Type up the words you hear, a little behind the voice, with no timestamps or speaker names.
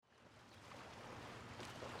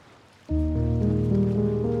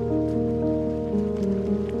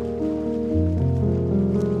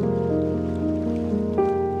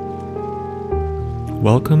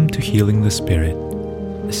Welcome to Healing the Spirit,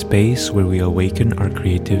 a space where we awaken our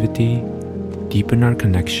creativity, deepen our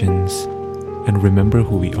connections, and remember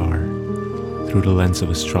who we are through the lens of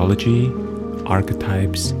astrology,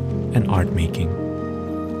 archetypes, and art making.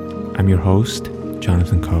 I'm your host,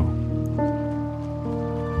 Jonathan Coe.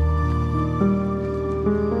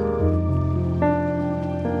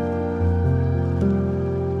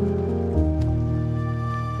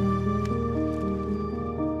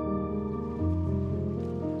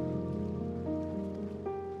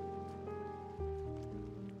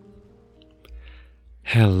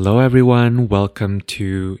 Hello everyone, welcome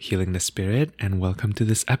to Healing the Spirit and welcome to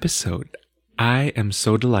this episode. I am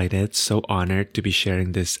so delighted, so honored to be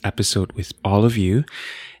sharing this episode with all of you.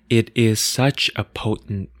 It is such a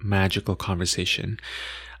potent, magical conversation.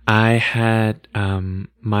 I had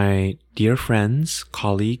my dear friends,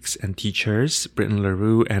 colleagues, and teachers, Britten,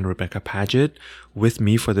 LaRue, and Rebecca Padgett with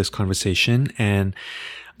me for this conversation, and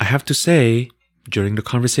I have to say, during the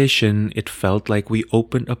conversation, it felt like we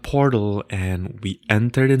opened a portal and we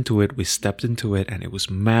entered into it, we stepped into it, and it was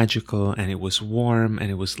magical and it was warm and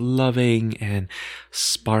it was loving and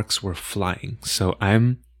sparks were flying. So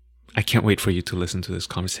I can't wait for you to listen to this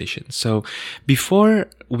conversation. So before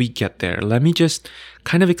we get there, let me just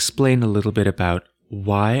kind of explain a little bit about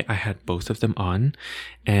why I had both of them on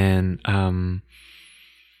and and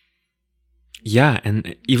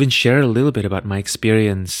even share a little bit about my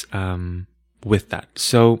experience with that.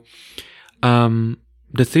 So,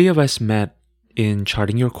 the three of us met in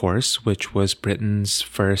Charting Your Course, which was Britten's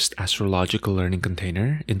first astrological learning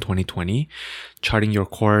container in 2020. Charting Your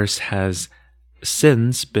Course has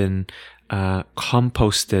since been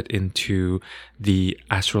composted into the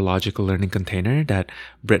astrological learning container that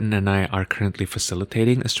Britten and I are currently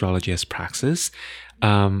facilitating, Astrology as Praxis.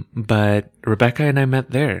 But Rebecca and I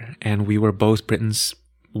met there, and we were both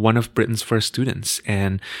one of Britten's first students,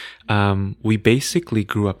 and we basically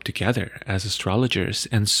grew up together as astrologers.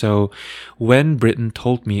 And so when Britten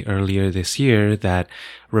told me earlier this year that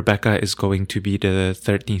Rebecca is going to be the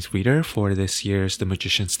 13th reader for this year's The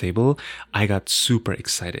Magician's Table, I got super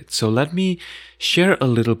excited. So let me share a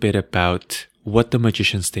little bit about what The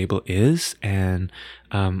Magician's Table is and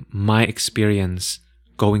my experience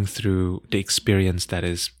going through the experience that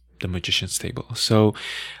is The Magician's Table. So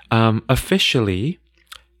officially,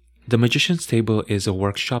 The Magician's Table is a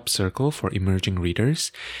workshop circle for emerging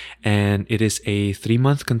readers, and it is a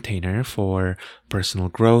 3-month container for personal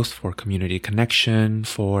growth, for community connection,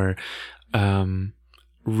 for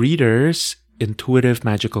readers, intuitive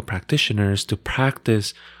magical practitioners to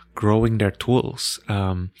practice growing their tools.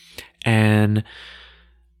 And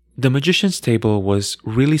The Magician's Table was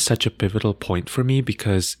really such a pivotal point for me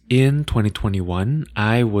because in 2021,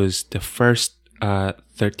 I was the first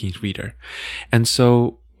 13th reader. And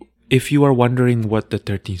so if you are wondering what the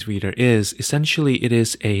 13th reader is, essentially it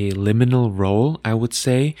is a liminal role, I would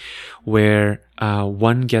say, where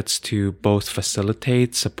one gets to both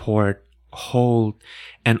facilitate, support, hold,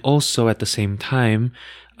 and also at the same time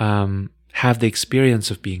have the experience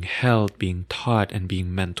of being held, being taught, and being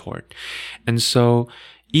mentored. And so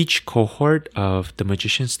each cohort of The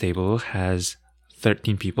Magician's Table has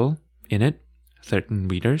 13 people in it, 13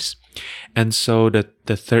 readers. And so the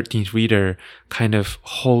 13th reader kind of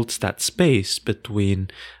holds that space between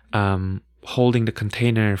holding the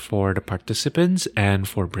container for the participants and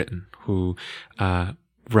for Britten, who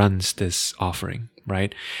runs this offering,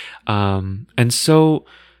 right? And so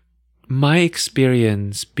my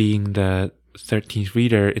experience being the 13th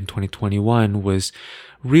reader in 2021 was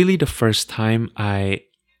really the first time I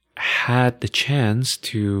had the chance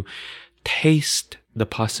to taste the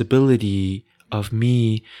possibility of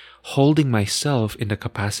me holding myself in the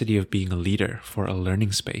capacity of being a leader for a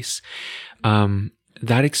learning space.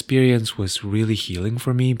 That experience was really healing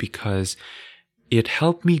for me because it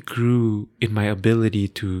helped me grow in my ability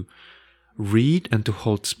to read and to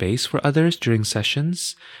hold space for others during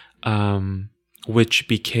sessions, which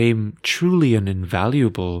became truly an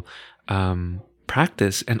invaluable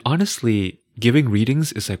practice. And honestly, giving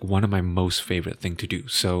readings is like one of my most favorite thing to do.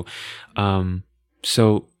 So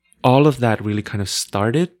all of that really kind of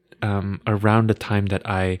started around the time that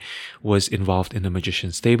I was involved in The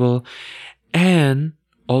Magician's Table. And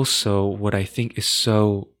also what I think is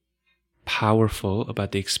so powerful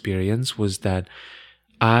about the experience was that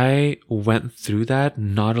I went through that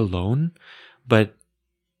not alone, but,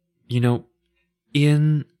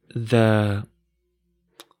 in the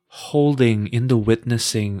holding, in the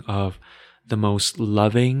witnessing of the most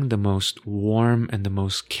loving, the most warm, and the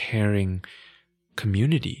most caring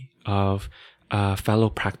community of fellow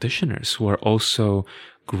practitioners who are also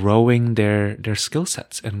growing their skill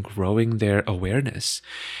sets and growing their awareness.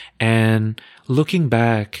 And looking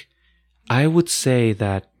back, I would say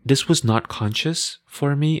that this was not conscious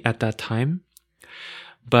for me at that time,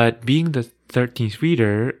 but being the 13th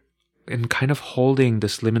reader and kind of holding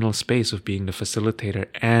this liminal space of being the facilitator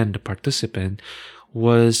and the participant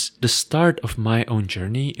was the start of my own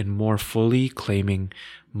journey in more fully claiming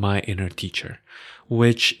my inner teacher,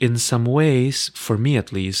 which in some ways, for me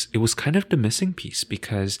at least, it was kind of the missing piece,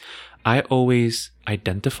 because I always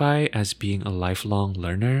identify as being a lifelong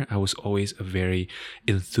learner. I was always a very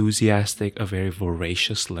enthusiastic, a very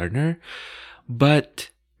voracious learner. But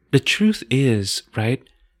the truth is, right,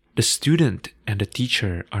 the student and the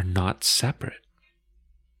teacher are not separate.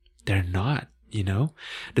 They're not.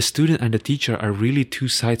 The student and the teacher are really two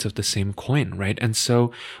sides of the same coin, right? And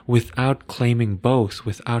so without claiming both,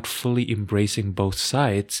 without fully embracing both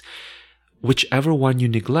sides, whichever one you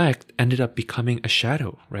neglect ended up becoming a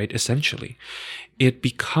shadow, right? Essentially, it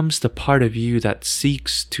becomes the part of you that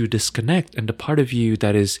seeks to disconnect, and the part of you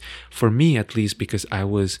that is, for me at least, because I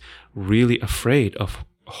was really afraid of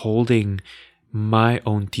holding my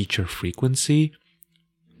own teacher frequency,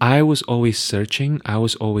 I was always searching, I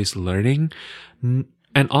was always learning,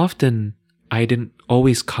 and often I didn't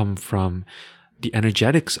always come from the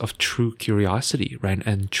energetics of true curiosity, right?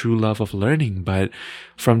 And true love of learning, but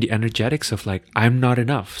from the energetics of like, I'm not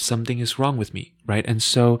enough, something is wrong with me, right? And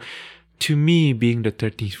so to me, being the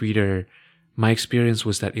 13th reader, my experience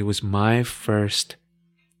was that it was my first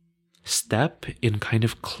step in kind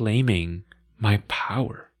of claiming my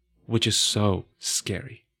power, which is so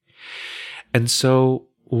scary. And so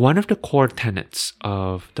one of the core tenets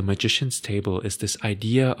of the Magician's Table is this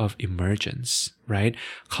idea of emergence, right?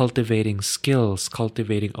 Cultivating skills,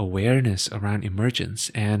 cultivating awareness around emergence.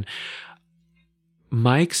 And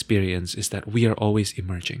my experience is that we are always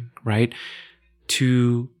emerging, right?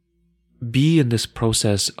 To be in this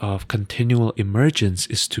process of continual emergence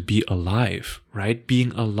is to be alive, right?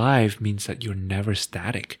 Being alive means that you're never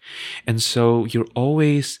static. And so you're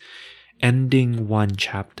always ending one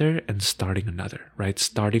chapter and starting another, right?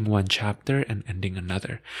 Starting one chapter and ending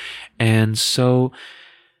another. And so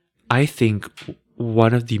I think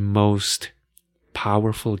one of the most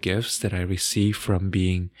powerful gifts that I received from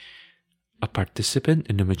being a participant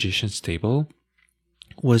in the Magician's Table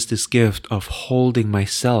was this gift of holding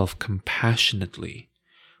myself compassionately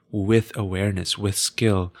with awareness, with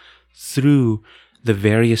skill through the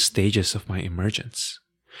various stages of my emergence.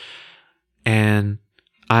 And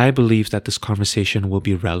I believe that this conversation will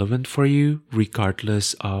be relevant for you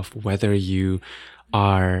regardless of whether you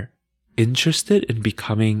are interested in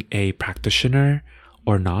becoming a practitioner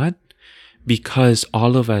or not, because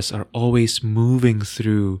all of us are always moving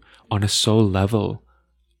through, on a soul level,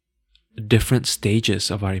 different stages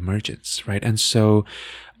of our emergence, right? And so,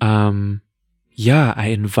 I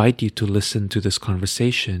invite you to listen to this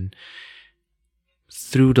conversation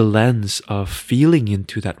through the lens of feeling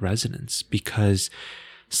into that resonance, because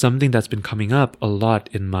something that's been coming up a lot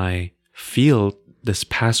in my field this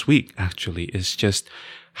past week actually is just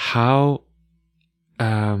how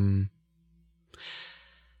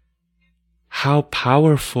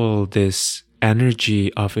powerful this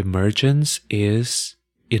energy of emergence is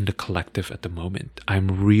in the collective at the moment.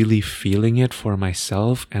 I'm really feeling it for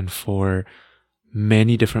myself and for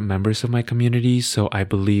many different members of my community. So I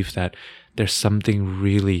believe that there's something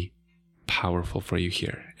really powerful for you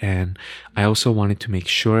here. And I also wanted to make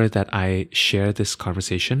sure that I share this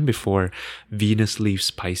conversation before Venus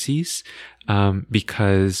leaves Pisces,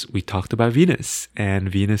 because we talked about Venus and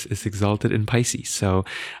Venus is exalted in Pisces. So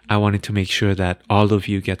I wanted to make sure that all of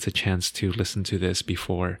you gets a chance to listen to this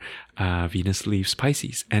before Venus leaves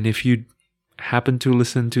Pisces. And if you happen to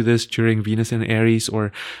listen to this during Venus in Aries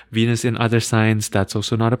or Venus in other signs, that's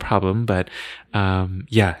also not a problem. But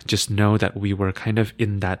just know that we were kind of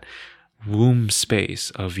in that womb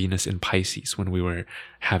space of Venus in Pisces when we were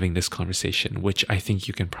having this conversation, which I think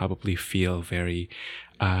you can probably feel very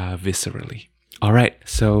viscerally. All right,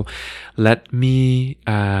 so let me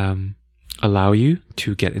allow you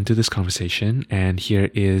to get into this conversation, and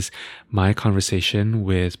here is my conversation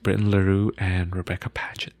with Britten, LaRue, and Rebecca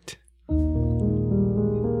Padgett.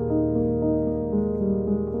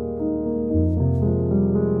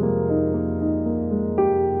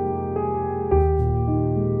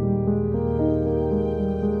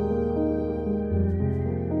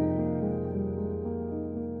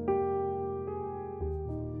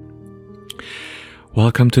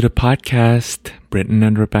 Welcome to the podcast, Britten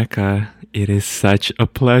and Rebecca. It is such a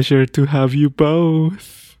pleasure to have you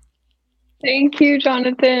both. Thank you,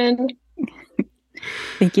 Jonathan.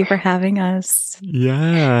 Thank you for having us.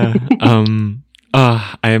 Yeah.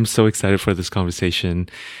 I am so excited for this conversation.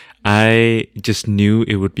 I just knew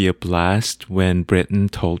it would be a blast when Britten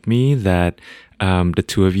told me that the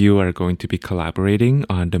two of you are going to be collaborating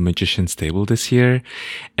on The Magician's Table this year.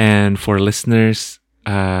 And for listeners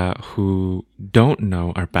who don't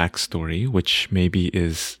know our backstory, which maybe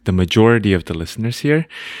is the majority of the listeners here,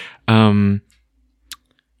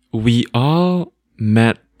 we all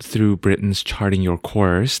met through Britten's Charting Your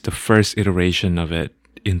Course, the first iteration of it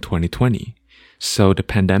in 2020. So the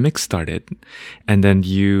pandemic started, and then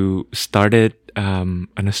you started an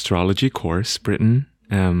astrology course, Britten,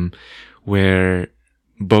 where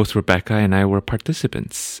both Rebecca and I were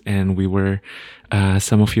participants, and we were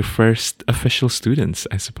some of your first official students,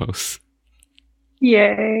 I suppose.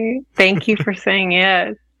 Yay. Thank you for saying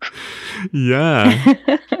yes. Yeah.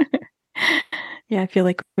 Yeah, I feel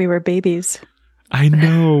like we were babies. I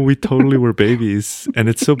know, we totally were babies. And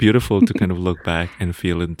it's so beautiful to kind of look back and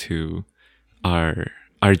feel into our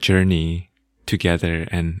journey together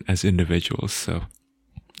and as individuals. So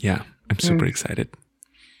yeah, I'm super excited.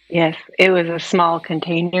 Yes, it was a small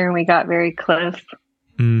container and we got very close.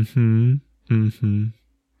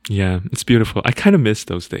 Yeah, it's beautiful. I kind of miss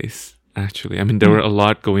those days, actually. I mean, there were a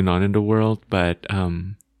lot going on in the world, but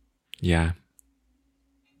yeah.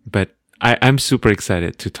 But I'm super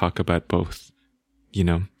excited to talk about both,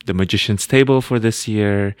 the Magician's Table for this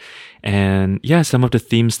year, and yeah, some of the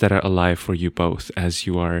themes that are alive for you both as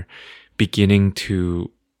you are beginning to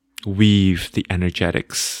weave the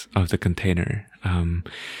energetics of the container.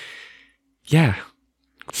 Yeah.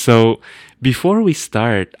 So before we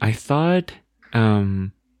start, I thought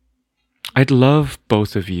I'd love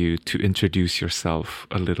both of you to introduce yourself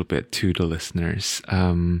a little bit to the listeners.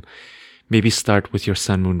 Maybe start with your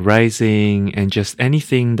sun, moon, rising, and just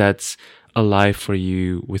anything that's alive for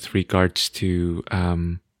you with regards to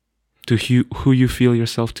who you feel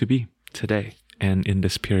yourself to be today and in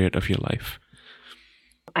this period of your life.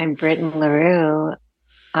 I'm Britten LaRue.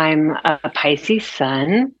 I'm a Pisces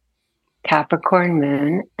sun, Capricorn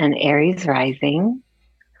moon, and Aries rising.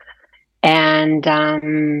 And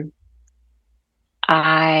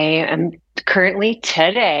I am currently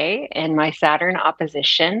today in my Saturn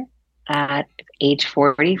opposition at age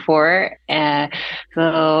 44.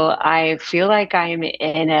 So I feel like I'm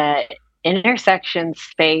in a intersection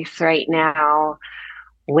space right now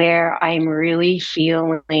where I'm really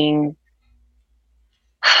feeling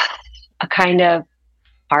a kind of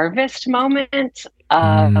harvest moment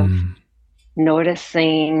of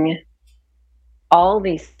noticing all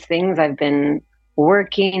these things I've been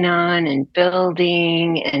working on and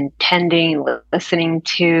building and tending, listening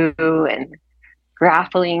to and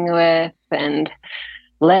grappling with and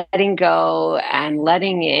letting go and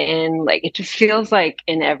letting in. Like, it just feels like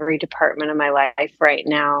in every department of my life right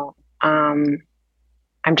now, I'm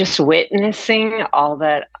just witnessing all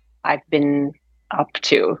that I've been up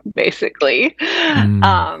to, basically,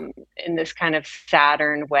 in this kind of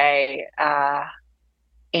Saturn way.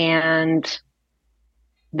 And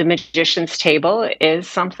the Magician's Table is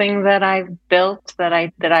something that I've built that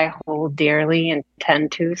I hold dearly and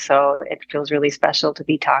tend to. So it feels really special to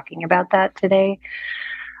be talking about that today.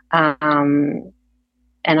 And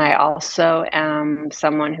I also am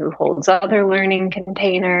someone who holds other learning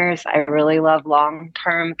containers. I really love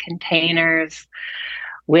long-term containers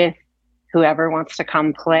with whoever wants to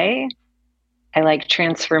come play. I like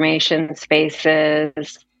transformation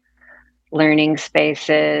spaces, learning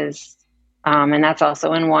spaces, and that's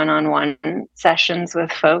also in one-on-one sessions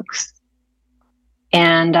with folks.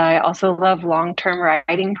 And I also love long-term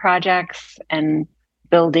writing projects and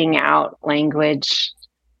building out language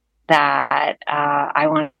that I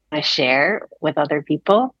want to share with other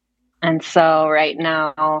people. And so right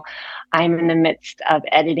now, I'm in the midst of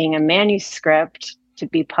editing a manuscript to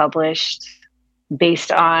be published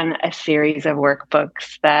based on a series of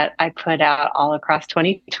workbooks that I put out all across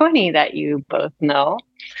 2020 that you both know.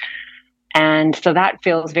 And so that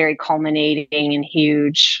feels very culminating and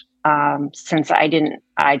huge, since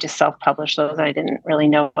I just self-published those. I didn't really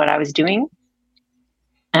know what I was doing.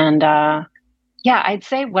 And yeah, I'd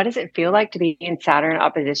say, what does it feel like to be in Saturn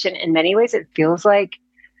opposition? In many ways, it feels like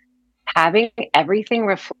having everything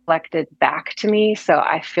reflected back to me, so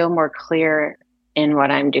I feel more clear in what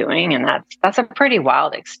I'm doing. And that's a pretty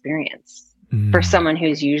wild experience for someone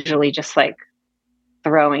who's usually just like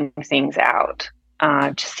throwing things out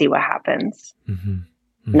to see what happens,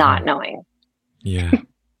 not knowing. Yeah.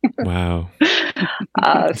 Wow. So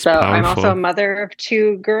powerful. I'm also a mother of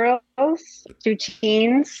two girls, two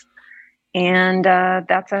teens, and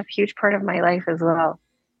that's a huge part of my life as well.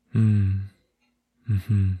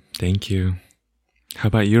 Thank you. How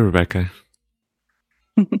about you, Rebecca?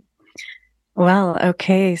 Well,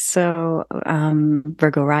 okay. So,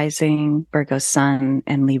 Virgo rising, Virgo sun,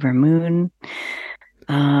 and Libra moon.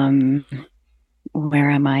 Um, where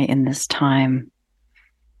am I in this time?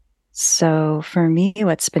 So, for me,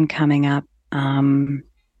 what's been coming up, I'm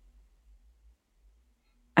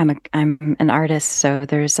an artist, so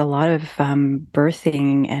there's a lot of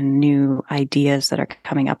birthing and new ideas that are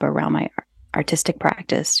coming up around my artistic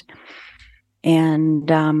practice.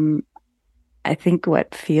 And I think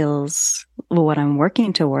what I'm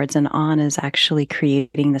working towards and on is actually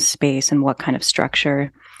creating the space and what kind of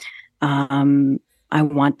structure I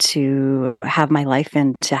want to have my life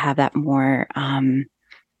in, to have that more,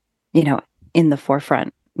 you know, in the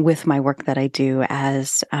forefront with my work that I do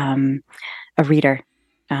as a reader.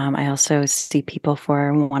 I also see people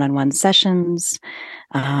for one-on-one sessions,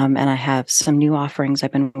 and I have some new offerings.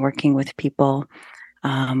 I've been working with people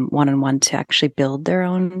one-on-one to actually build their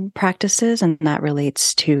own practices, and that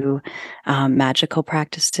relates to magical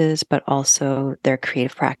practices, but also their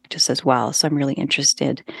creative practice as well. So I'm really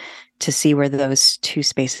interested to see where those two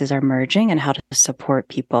spaces are merging and how to support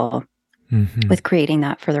people with creating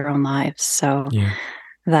that for their own lives. So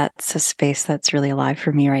that's a space that's really alive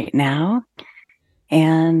for me right now.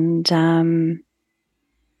 And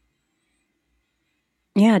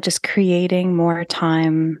just creating more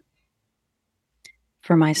time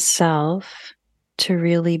for myself to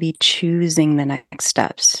really be choosing the next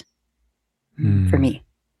steps for me,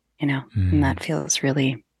 and that feels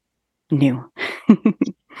really new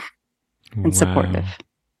and supportive.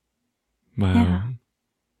 Wow.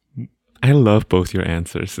 Yeah. I love both your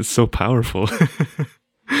answers. It's so powerful.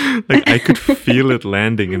 Like I could feel it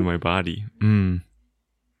landing in my body.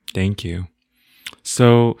 Thank you.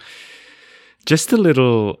 So just a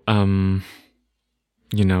little,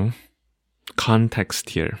 context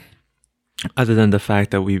here. Other than the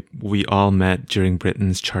fact that we all met during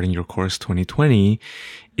Britten's Charting Your Course 2020,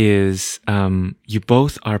 is you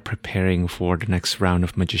both are preparing for the next round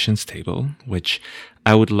of Magician's Table, which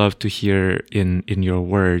I would love to hear in your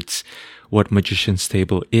words what Magician's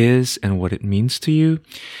Table is and what it means to you.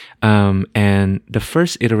 And the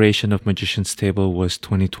first iteration of Magician's Table was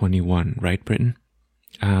 2021, right, Britten?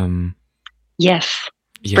 Yes,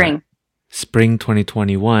 spring. Yeah. Spring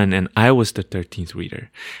 2021, and I was the 13th reader.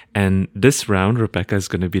 And this round, Rebecca is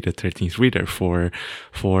going to be the 13th reader for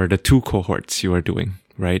the two cohorts you are doing,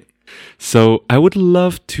 right? So I would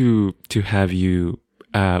love to have you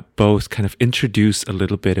both kind of introduce a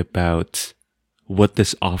little bit about what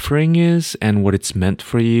this offering is and what it's meant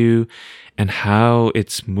for you and how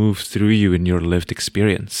it's moved through you in your lived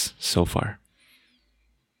experience so far.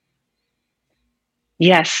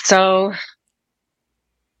 Yes. So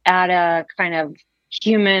at a kind of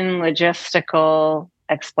human, logistical,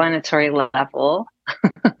 explanatory level,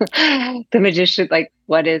 the magician, like,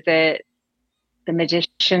 what is it? The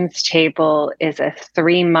Magician's Table is a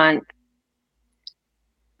 3-month,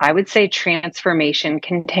 I would say, transformation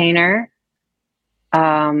container,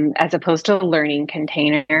 as opposed to a learning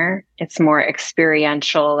container. It's more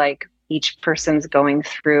experiential, like each person's going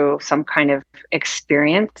through some kind of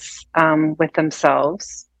experience with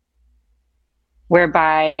themselves,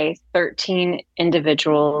 whereby 13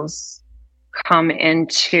 individuals come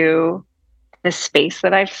into the space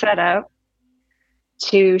that I've set up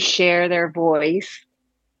to share their voice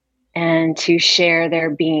and to share their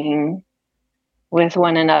being with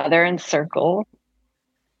one another in circle.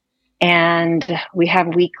 And we have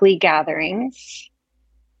weekly gatherings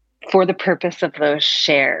for the purpose of those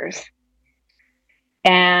shares.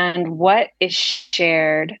 And what is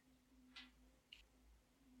shared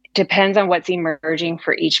depends on what's emerging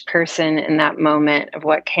for each person in that moment of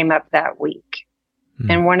what came up that week.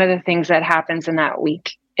 And one of the things that happens in that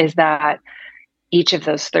week is that each of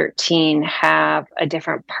those 13 have a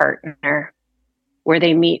different partner where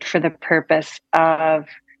they meet for the purpose of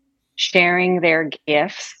sharing their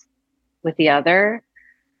gifts with the other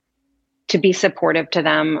to be supportive to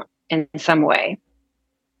them in some way.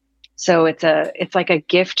 So it's like a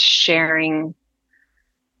gift sharing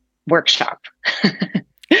workshop.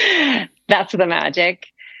 That's the magic.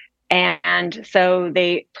 And so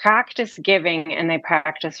they practice giving and they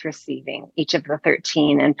practice receiving, each of the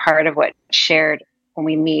 13. And part of what's shared when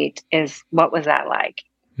we meet is, what was that like?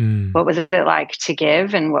 What was it like to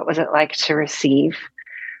give, and what was it like to receive?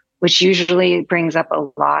 Which usually brings up a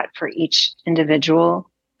lot for each individual.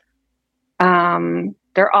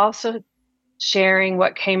 They're also sharing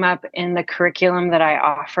what came up in the curriculum that I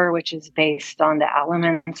offer, which is based on the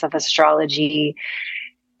elements of astrology.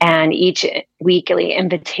 And each weekly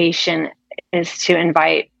invitation is to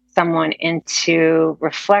invite someone into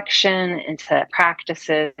reflection, into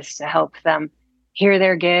practices to help them hear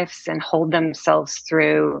their gifts and hold themselves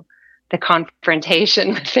through the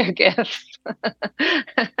confrontation with their gifts.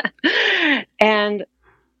 And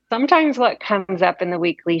sometimes what comes up in the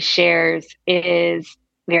weekly shares is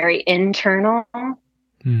very internal, and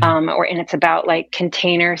it's about like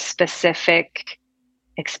container specific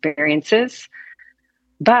experiences.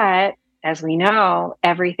 But as we know,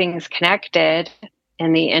 everything is connected,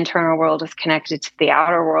 and the internal world is connected to the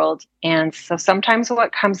outer world. And so sometimes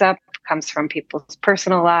what comes up comes from people's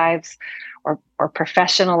personal lives or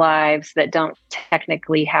professional lives that don't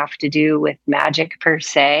technically have to do with magic per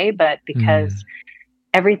se, but because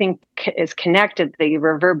everything is connected, the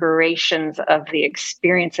reverberations of the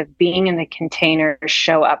experience of being in the container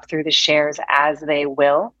show up through the shares as they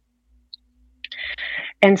will.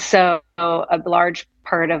 And so a large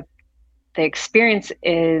part of the experience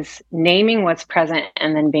is naming what's present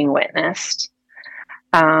and then being witnessed.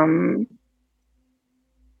 And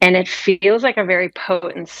it feels like a very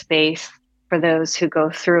potent space for those who go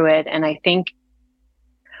through it. And I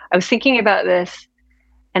was thinking about this,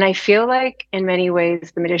 and I feel like in many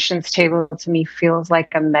ways, the magician's table to me feels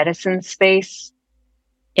like a medicine space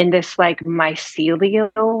in this like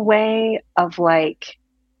mycelial way of like,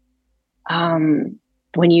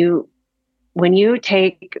 when you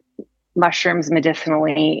take mushrooms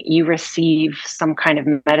medicinally, you receive some kind of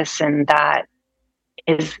medicine that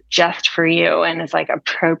is just for you and is like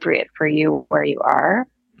appropriate for you where you are.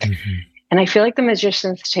 Mm-hmm. And I feel like the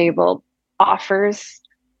magician's table offers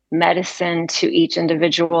medicine to each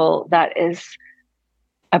individual that is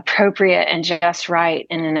appropriate and just right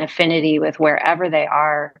and in affinity with wherever they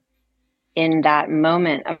are in that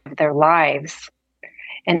moment of their lives.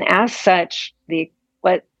 And as such,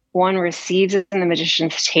 what one receives in the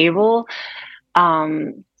magician's table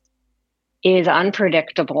is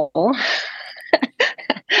unpredictable,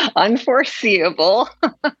 unforeseeable,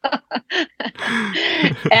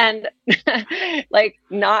 and like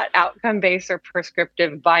not outcome based or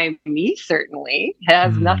prescriptive by me, certainly. It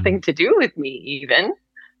has nothing to do with me even,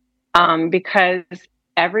 because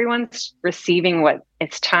everyone's receiving what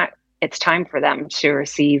it's time for them to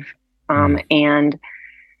receive. And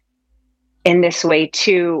in this way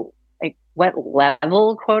too, like what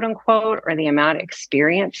level, quote unquote, or the amount of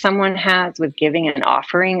experience someone has with giving an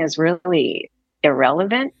offering is really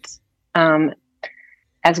irrelevant,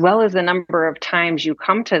 as well as the number of times you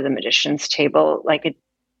come to the magician's table.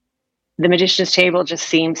 The magician's table just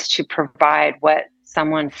seems to provide what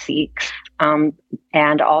someone seeks,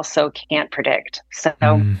 and also can't predict. So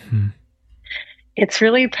it's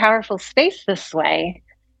really a powerful space this way.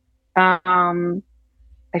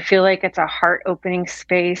 I feel like it's a heart-opening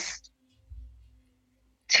space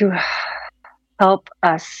to help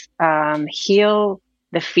us heal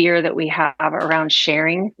the fear that we have around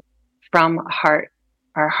sharing from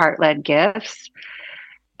our heart-led gifts,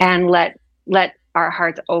 and let our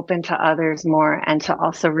hearts open to others more, and to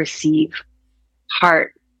also receive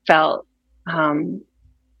heartfelt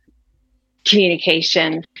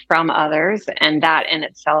communication from others. And that in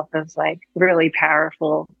itself is like really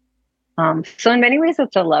powerful. So in many ways,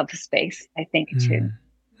 it's a love space, I think, too.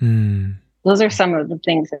 Those are some of the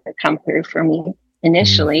things that come through for me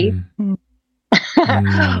initially.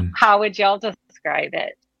 How would y'all describe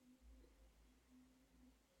it?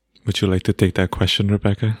 Would you like to take that question,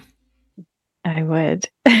 Rebecca? I would.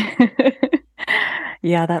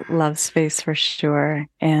 Yeah, that love space for sure.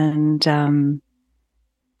 And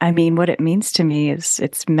I mean, what it means to me is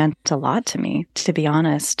it's meant a lot to me, to be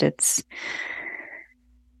honest. It's,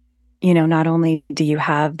 not only do you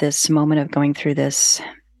have this moment of going through this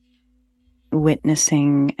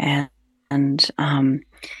witnessing and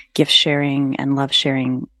gift sharing and love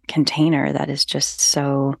sharing container that is just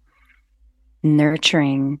so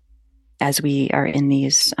nurturing as we are in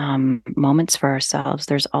these moments for ourselves.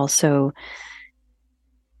 There's also,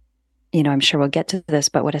 I'm sure we'll get to this,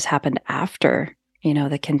 but what has happened after,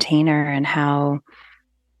 the container, and how,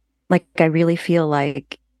 like, I really feel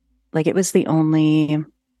like it was the only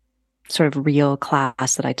sort of real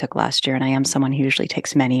class that I took last year. And I am someone who usually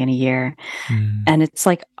takes many in a year. And it's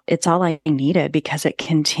like, it's all I needed, because it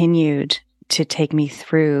continued to take me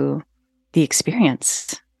through the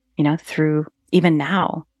experience, through even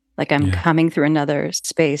now, like I'm coming through another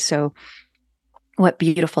space. So what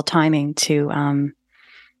beautiful timing to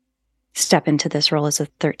step into this role as a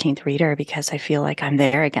 13th reader, because I feel like I'm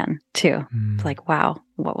there again too. It's like, wow,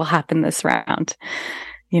 what will happen this round?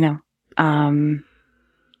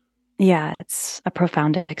 Yeah, it's a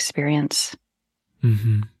profound experience.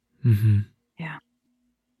 Yeah.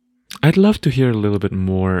 I'd love to hear a little bit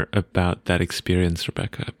more about that experience,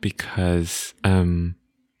 Rebecca, because I'm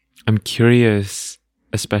curious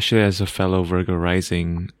especially as a fellow Virgo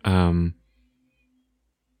rising, what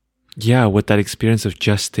that experience of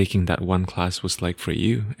just taking that one class was like for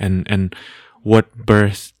you, and what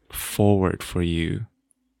birthed forward for you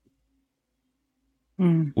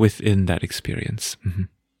within that experience. Mm-hmm.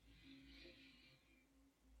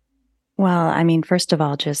 Well, I mean, first of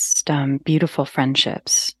all, just beautiful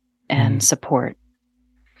friendships and support,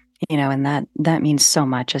 and that means so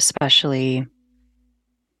much, especially,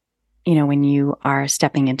 when you are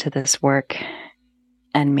stepping into this work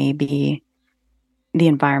and maybe the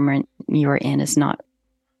environment you're in is not,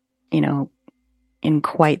 in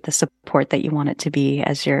quite the support that you want it to be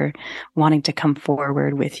as you're wanting to come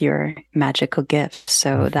forward with your magical gifts.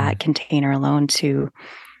 So that container alone to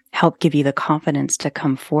help give you the confidence to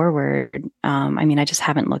come forward. I just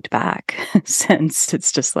haven't looked back since.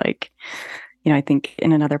 It's just like, I think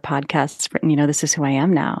in another podcast, this is who I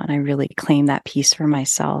am now. And I really claim that piece for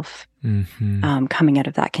myself, coming out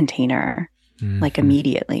of that container, like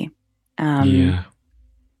immediately.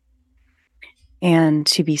 And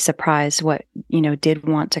to be surprised what, did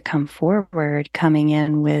want to come forward, coming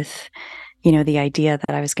in with, the idea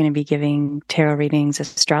that I was going to be giving tarot readings,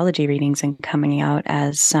 astrology readings, and coming out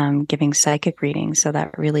as giving psychic readings. So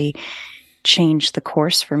that really changed the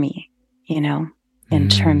course for me, in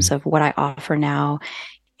terms of what I offer now.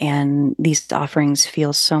 And these offerings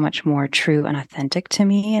feel so much more true and authentic to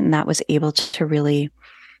me. And that was able to really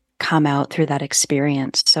come out through that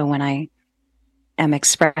experience. So when I am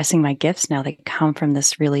expressing my gifts now, they come from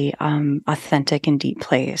this really authentic and deep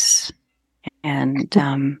place. And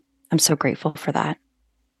I'm so grateful for that.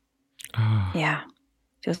 Oh, yeah.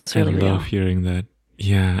 Just really I love hearing that.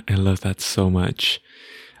 Yeah, I love that so much.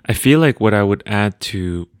 I feel like what I would add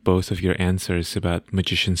to both of your answers about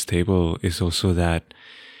Magician's Table is also that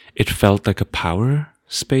it felt like a power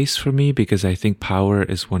space for me, because I think power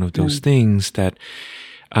is one of those things that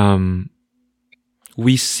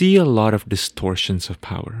we see a lot of distortions of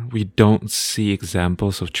power. We don't see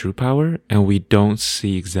examples of true power, and we don't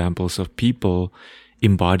see examples of people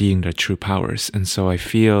embodying their true powers. And so I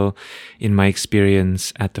feel in my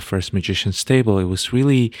experience at the first Magician's Table, it was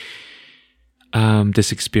really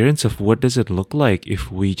this experience of what does it look like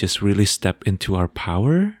if we just really step into our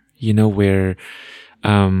power, where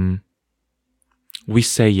we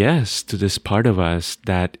say yes to this part of us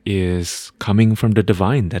that is coming from the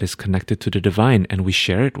divine, that is connected to the divine, and we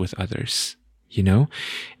share it with others,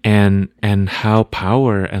 and how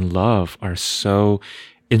power and love are so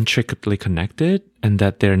intricately connected, and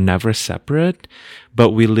that they're never separate,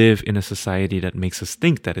 but we live in a society that makes us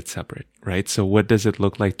think that it's separate, right? So what does it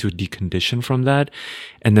look like to decondition from that,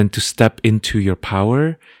 and then to step into your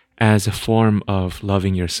power as a form of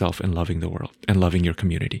loving yourself and loving the world and loving your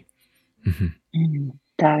community?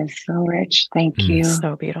 That is so rich. Thank you.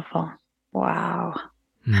 So beautiful. Wow.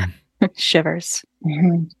 Shivers.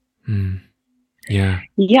 Yeah.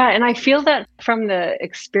 Yeah. And I feel that from the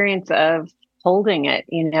experience of holding it,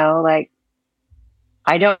 like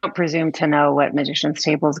I don't presume to know what Magician's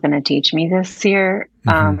Table is going to teach me this year.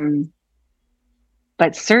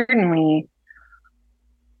 But certainly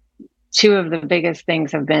two of the biggest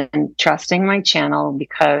things have been trusting my channel,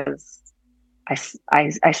 because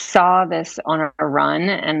I saw this on a run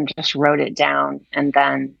and just wrote it down, and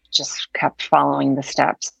then just kept following the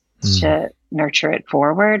steps to nurture it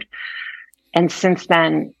forward. And since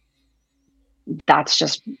then, that's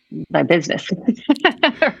just my business,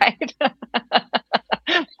 right?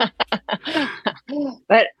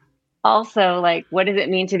 But also, like, what does it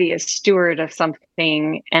mean to be a steward of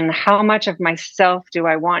something, and how much of myself do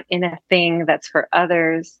I want in a thing that's for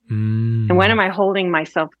others? And when am I holding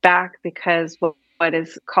myself back because what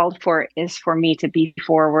is called for is for me to be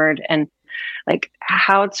forward? And like,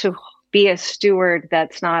 how to be a steward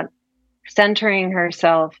that's not centering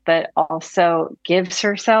herself, but also gives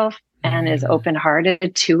herself and is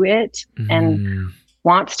open-hearted to it and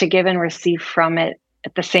wants to give and receive from it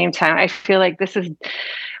at the same time. I feel like this is,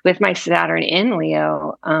 with my Saturn in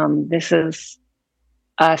Leo, this is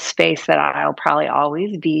a space that I'll probably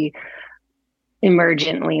always be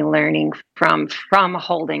emergently learning from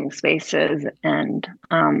holding spaces and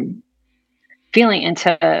feeling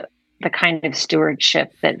into the kind of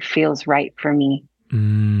stewardship that feels right for me.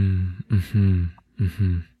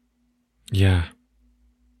 Yeah.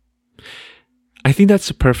 I think that's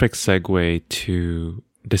a perfect segue to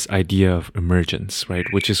this idea of emergence,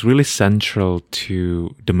 right? Which is really central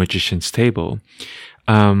to the Magician's Table.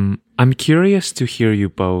 I'm curious to hear you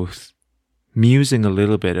both musing a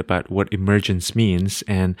little bit about what emergence means.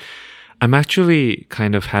 And I'm actually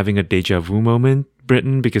kind of having a deja vu moment,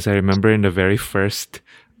 Britten, because I remember in the very first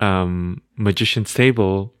Magician's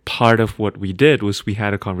Table, part of what we did was we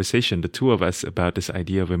had a conversation, the two of us, about this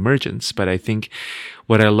idea of emergence. But I think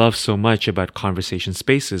what I love so much about conversation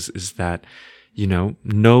spaces is that,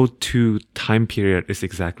 no two time period is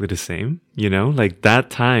exactly the same. Like that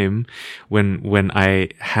time when I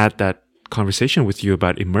had that conversation with you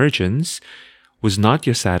about emergence was not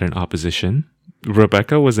your Saturn opposition.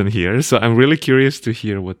 Rebecca wasn't here. So I'm really curious to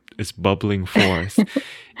hear what is bubbling forth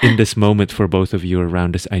in this moment for both of you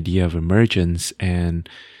around this idea of emergence and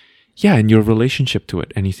your relationship to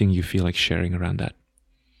it. Anything you feel like sharing around that?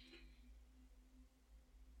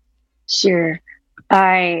 Sure.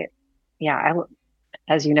 As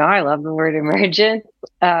you know, I love the word emergent.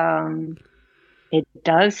 It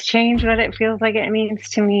does change what it feels like it means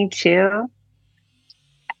to me too.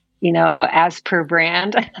 As per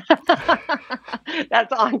brand,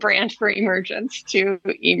 that's on brand for Emergence to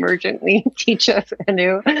emergently teach us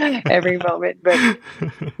anew every moment. But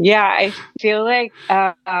yeah, I feel like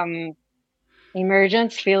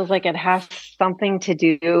Emergence feels like it has something to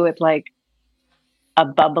do with like a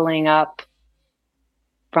bubbling up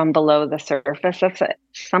from below the surface of it.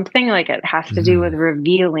 Something like it has to do with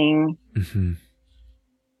revealing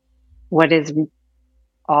what is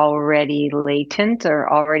already latent or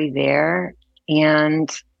already there. And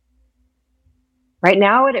right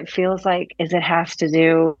now what it feels like is it has to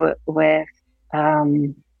do with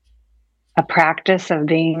a practice of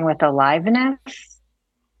being with aliveness,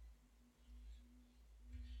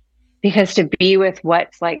 because to be with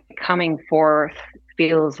what's like coming forth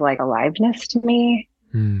feels like aliveness to me,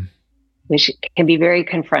 which can be very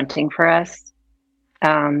confronting for us.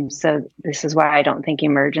 So this is why I don't think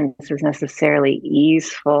emergence is necessarily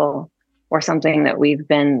easeful or something that we've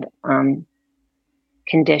been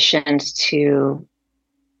conditioned to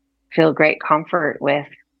feel great comfort with.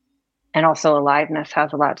 And also aliveness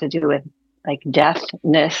has a lot to do with like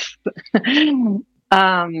deathness.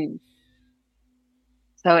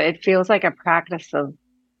 So it feels like a practice of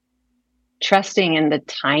trusting in the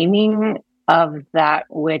timing of that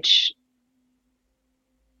which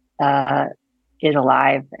is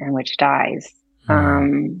alive and which dies.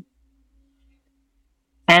 And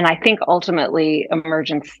I think ultimately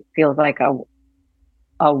emergence feels like a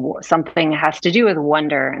something has to do with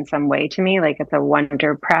wonder in some way to me. Like it's a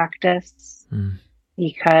wonder practice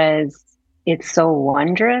because it's so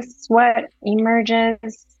wondrous what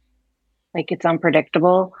emerges. Like it's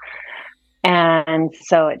unpredictable. And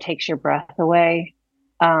so it takes your breath away.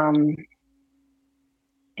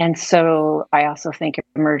 And so I also think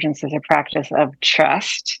emergence is a practice of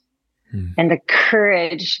trust and the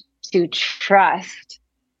courage to trust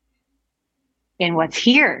in what's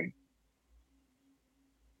here.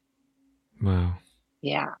 Wow.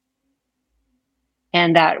 Yeah.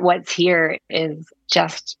 And that what's here is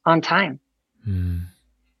just on time.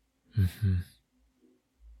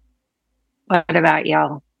 What about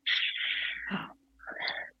y'all?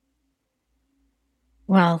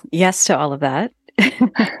 Well, yes to all of that.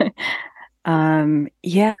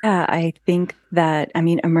 I think that,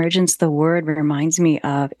 emergence, the word reminds me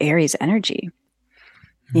of Aries energy,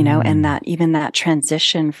 and that even that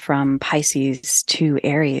transition from Pisces to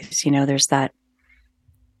Aries, there's that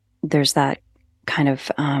kind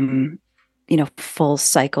of, full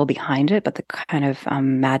cycle behind it, but the kind of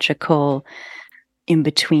magical in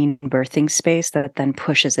between birthing space that then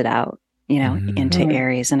pushes it out, into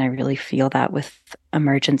Aries. And I really feel that with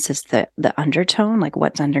emergence is the undertone, like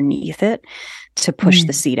what's underneath it to push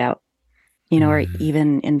the seed out, or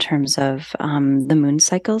even in terms of the moon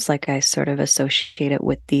cycles, like I sort of associate it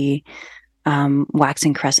with the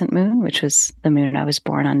waxing crescent moon, which was the moon I was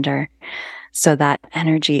born under. So that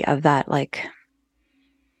energy of that, like,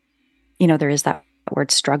 there is that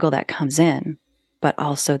word struggle that comes in, but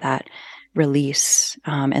also that release.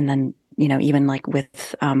 And then, even like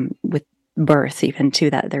with birth, even too,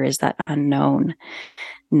 that there is that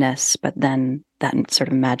unknownness, but then that sort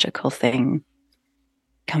of magical thing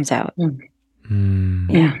comes out.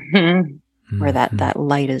 Yeah. Where that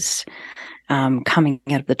light is coming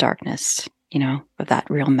out of the darkness, of that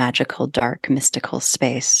real magical, dark, mystical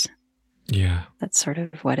space. Yeah. That's sort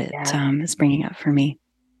of what it is bringing up for me.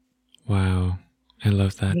 Wow. I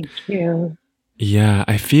love that. Thank you. Yeah.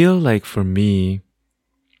 I feel like for me,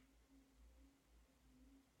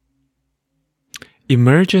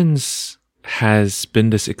 emergence has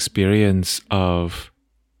been this experience of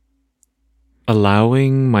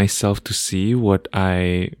allowing myself to see what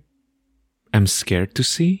I am scared to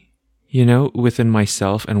see, within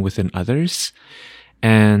myself and within others.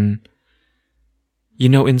 And,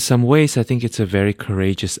 in some ways, I think it's a very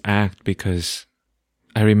courageous act because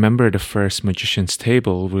I remember the first Magician's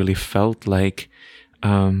Table really felt like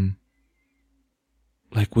like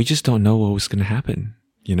we just don't know what was going to happen.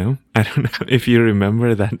 I don't know if you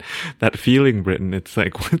remember that feeling, Britten. It's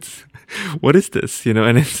like, what is this?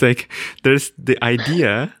 And it's like, there's the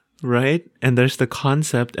idea, right? And there's the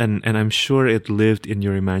concept, and I'm sure it lived in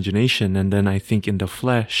your imagination. And then I think in the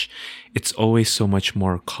flesh, it's always so much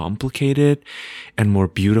more complicated and more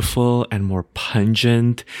beautiful and more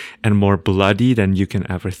pungent and more bloody than you can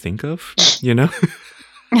ever think of,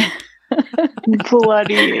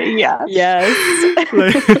 Bloody, yes. Yes.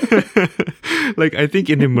 like I think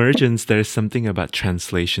in Emergence, there's something about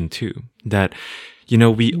translation too, that,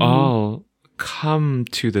 we all come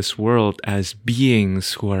to this world as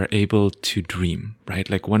beings who are able to dream, right?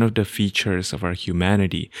 Like one of the features of our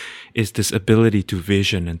humanity is this ability to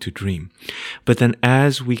vision and to dream. But then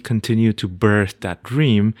as we continue to birth that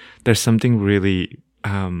dream, there's something really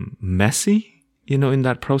messy, in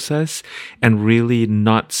that process, and really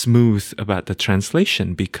not smooth about the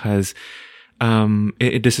translation, because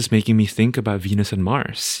this is making me think about Venus and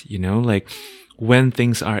Mars, like when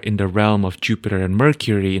things are in the realm of Jupiter and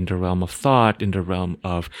Mercury, in the realm of thought, in the realm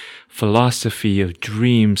of philosophy, of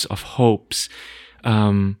dreams, of hopes,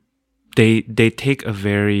 they take a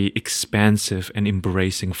very expansive and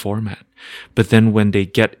embracing format. But then when they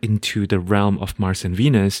get into the realm of Mars and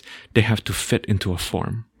Venus, they have to fit into a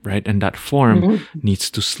form, right? And that form needs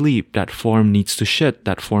to sleep, that form needs to shit,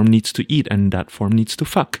 that form needs to eat, and that form needs to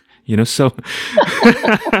fuck. So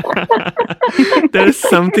there's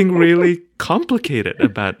something really complicated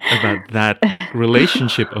about that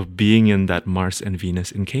relationship of being in that Mars and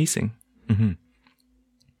Venus encasing.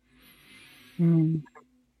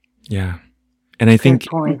 Yeah. And I think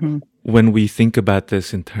when we think about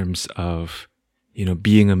this in terms of,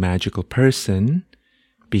 being a magical person,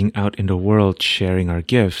 being out in the world, sharing our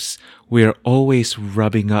gifts, we are always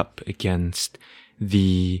rubbing up against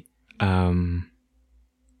the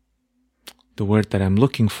word that I'm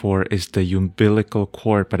looking for is the umbilical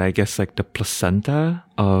cord, but I guess like the placenta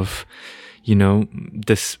of,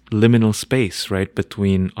 this liminal space, right,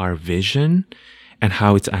 between our vision and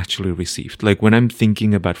how it's actually received. Like when I'm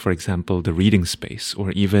thinking about, for example, the reading space,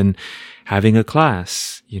 or even having a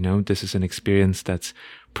class, this is an experience that's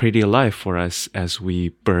pretty alive for us as we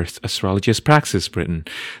birth astrology as praxis, Britten.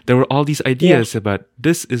 There were all these ideas about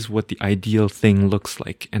this is what the ideal thing looks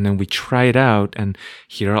like. And then we try it out, and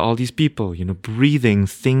here are all these people, breathing,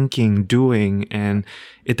 thinking, doing, and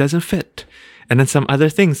it doesn't fit. And then some other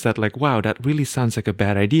things that like, wow, that really sounds like a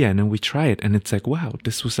bad idea. And then we try it and it's like, wow,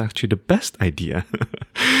 this was actually the best idea.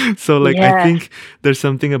 So like, I think there's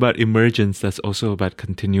something about emergence that's also about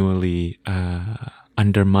continually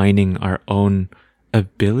undermining our own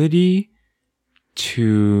ability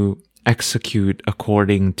to execute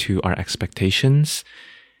according to our expectations,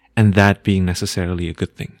 and that being necessarily a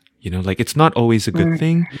good thing. Like it's not always a good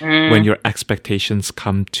thing when your expectations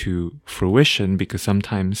come to fruition, because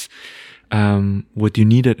sometimes what you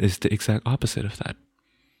needed is the exact opposite of that.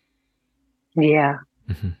 Yeah.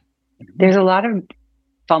 There's a lot of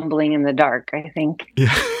fumbling in the dark, I think.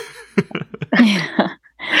 Yeah.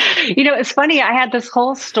 It's funny. I had this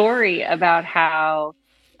whole story about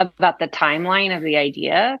the timeline of the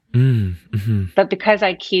idea, but because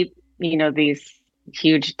I keep, these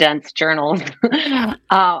huge dense journals, and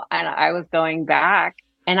I was going back,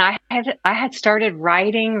 and I had started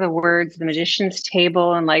writing the words, the magician's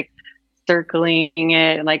table, and like circling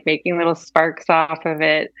it and like making little sparks off of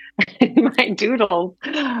it in my doodles,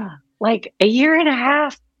 like a year and a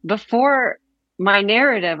half before my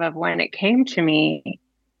narrative of when it came to me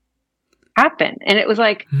happened. And it was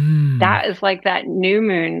like, that is like that new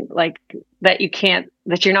moon, like that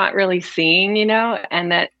you're not really seeing,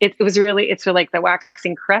 and that it's like the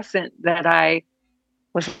waxing crescent that I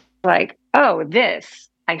was like, oh,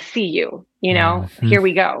 I see you, here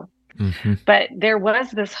we go. But there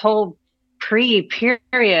was this whole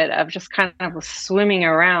period of just kind of swimming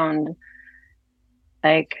around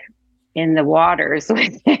like in the waters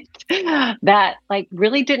with it, that like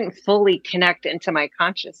really didn't fully connect into my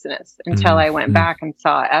consciousness until I went back and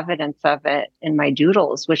saw evidence of it in my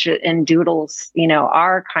doodles, which in doodles,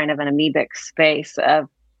 are kind of an amoebic space of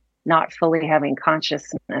not fully having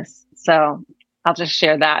consciousness. So I'll just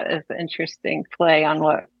share that as an interesting play on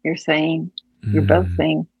what you're saying. You're both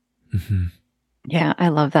saying. Yeah, I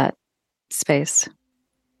love that space.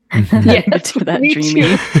 Yes, that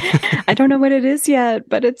dreamy. I don't know what it is yet,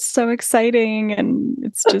 but it's so exciting, and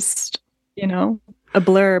it's just, a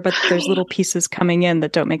blur, but there's little pieces coming in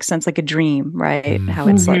that don't make sense, like a dream, right? How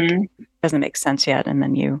it's like doesn't make sense yet, and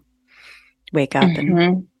then you wake up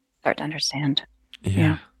and start to understand.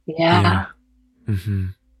 Yeah.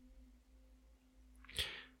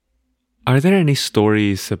 Are there any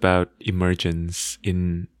stories about emergence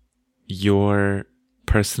in your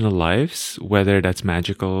personal lives, whether that's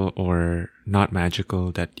magical or not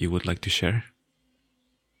magical, that you would like to share?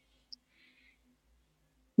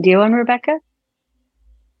 Do you want, Rebecca?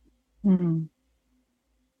 Mm.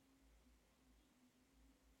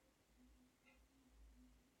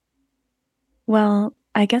 Well,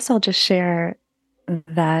 I guess I'll just share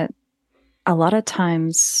that a lot of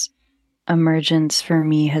times emergence for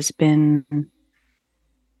me has been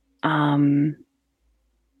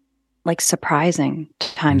like surprising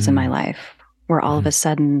times in my life where all of a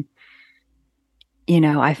sudden,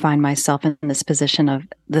 I find myself in this position of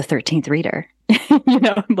the 13th reader.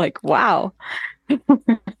 I'm like, wow,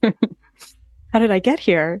 how did I get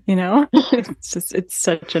here? It's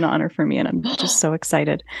such an honor for me. And I'm just so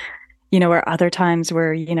excited. Where other times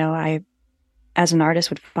where, I, as an artist,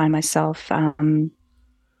 would find myself,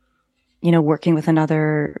 working with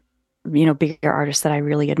another, bigger artist that I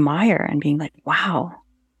really admire and being like, wow,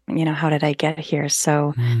 how did I get here?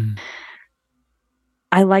 So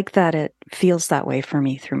I like that it feels that way for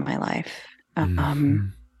me through my life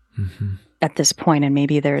at this point. And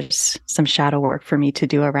maybe there's some shadow work for me to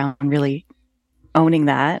do around really owning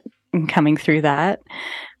that and coming through that.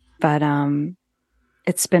 But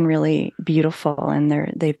it's been really beautiful, and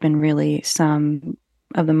they've been really some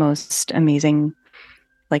of the most amazing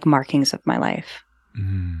like markings of my life.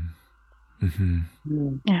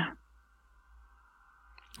 Yeah.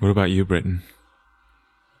 What about you, Britten?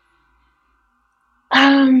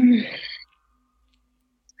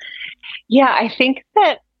 Yeah, I think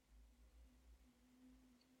that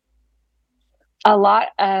a lot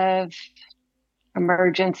of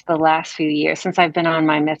emergence the last few years, since I've been on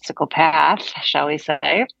my mystical path, shall we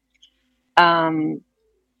say, some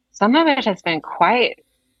of it has been quite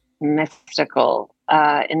mystical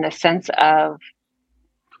in the sense of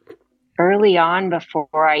early on,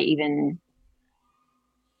 before I even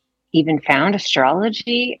found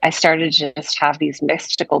astrology, I started to just have these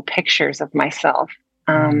mystical pictures of myself.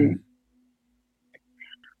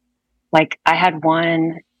 Like I had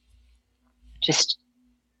one just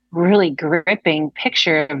really gripping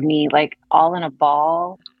picture of me, like all in a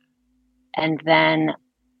ball. And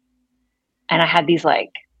I had these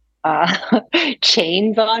like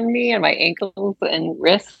chains on me and my ankles and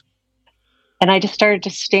wrists. And I just started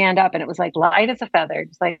to stand up, and it was like light as a feather,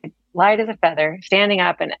 just like light as a feather, standing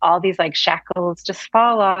up, and all these like shackles just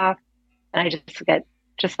fall off. And I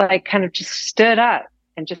just like kind of just stood up,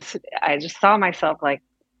 and I just saw myself like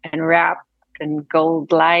enwrapped in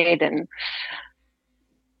gold light. And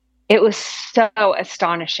it was so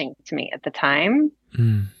astonishing to me at the time.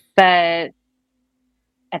 But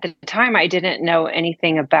at the time, I didn't know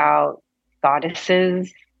anything about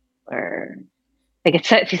goddesses, or like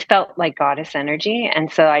it felt like goddess energy.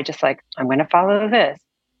 And so I just like, I'm going to follow this.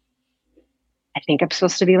 I think I'm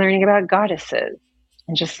supposed to be learning about goddesses,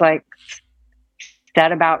 and just like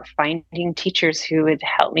set about finding teachers who would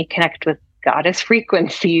help me connect with goddess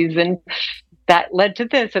frequencies. And that led to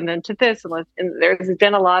this, and then to this. And there's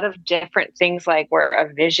been a lot of different things, like where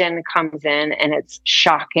a vision comes in and it's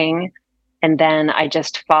shocking. And then I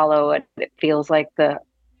just follow it. It feels like the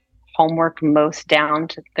homework most down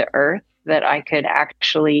to the earth that I could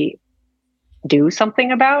actually do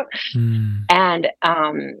something about. And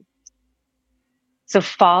so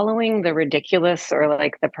following the ridiculous, or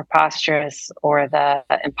like the preposterous, or the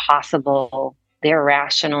impossible, the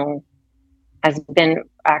irrational, has been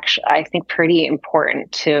actually, I think, pretty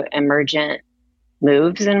important to emergent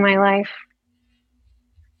moves in my life.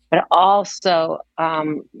 But also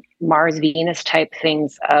Mars Venus type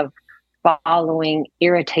things of following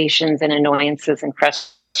irritations and annoyances and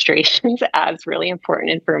frustrations as really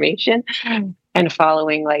important information, and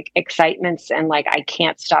following like excitements and like I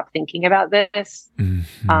can't stop thinking about this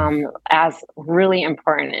as really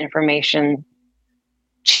important information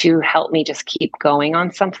to help me just keep going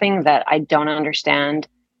on something that I don't understand,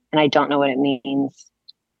 and I don't know what it means,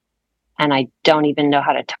 and I don't even know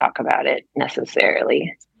how to talk about it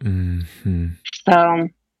necessarily. So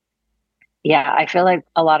yeah, I feel like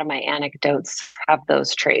a lot of my anecdotes have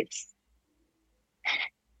those traits.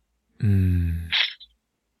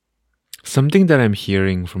 Something that I'm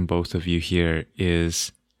hearing from both of you here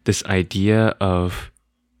is this idea of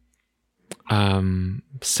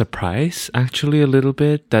surprise, actually, a little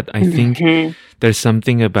bit, that I think there's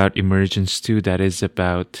something about emergence too that is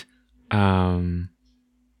about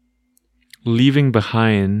leaving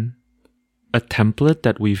behind a template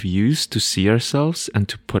that we've used to see ourselves and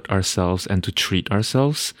to put ourselves and to treat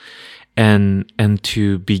ourselves, and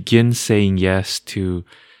to begin saying yes to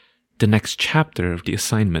the next chapter of the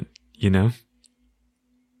assignment,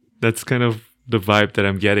 That's kind of the vibe that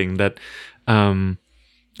I'm getting, that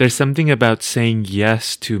there's something about saying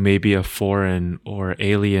yes to maybe a foreign or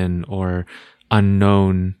alien or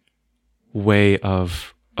unknown way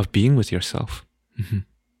of being with yourself. Mm-hmm.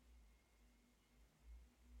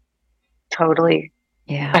 Totally.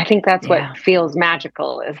 Yeah. I think that's what feels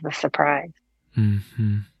magical, is the surprise.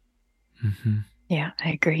 Mm-hmm. Mm-hmm. Yeah,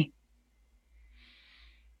 I agree.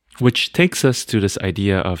 Which takes us to this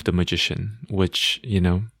idea of the magician, which, you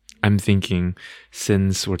know, I'm thinking,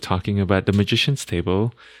 since we're talking about the magician's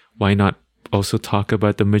table, why not also talk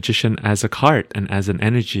about the magician as a card and as an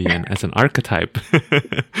energy and as an archetype?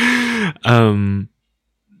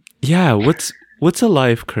 Yeah, what's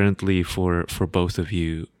alive currently for both of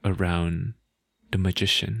you around the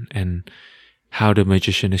magician, and how the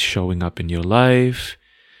magician is showing up in your life?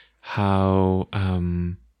 How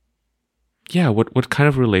what kind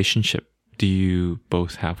of relationship do you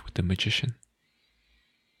both have with the magician?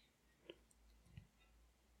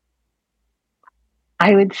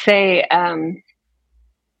 I would say I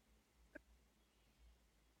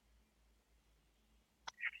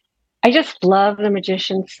just love the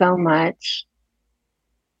magician so much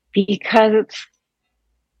because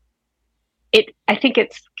I think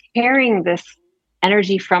it's carrying this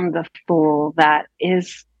energy from the Fool that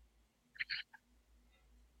is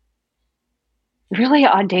really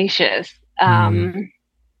audacious,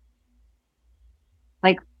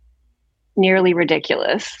 like nearly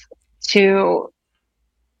ridiculous, to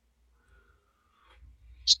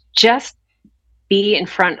just be in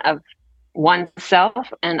front of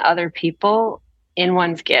oneself and other people in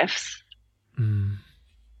one's gifts.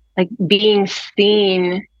 Like being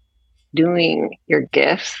seen doing your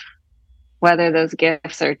gifts, whether those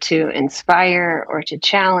gifts are to inspire or to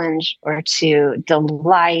challenge or to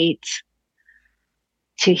delight,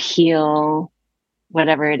 to heal,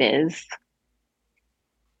 whatever it is.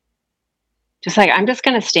 Just like, I'm just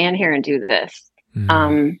going to stand here and do this.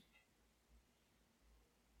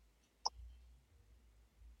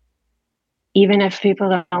 Even if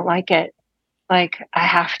people don't like it, like, I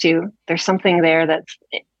have to. There's something there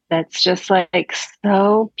that's just like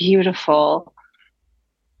so beautiful.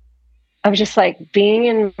 I was just like, being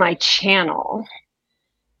in my channel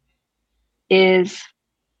is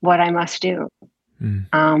what I must do.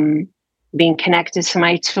 Being connected to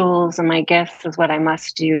my tools and my gifts is what I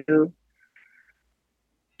must do.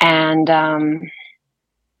 And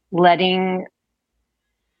letting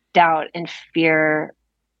doubt and fear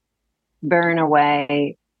burn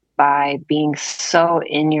away by being so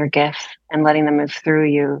in your gifts and letting them move through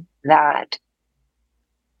you, that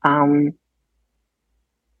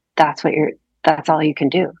that's all you can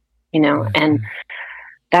do, you know. And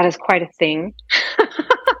that is quite a thing.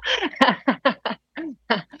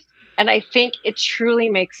 And I think it truly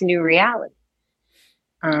makes new reality.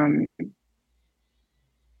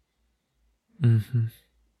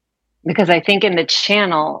 Because I think in the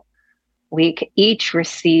channel, we each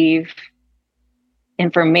receive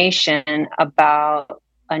information about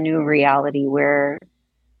a new reality we're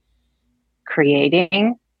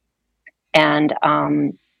creating, and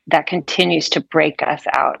that continues to break us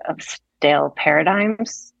out of stale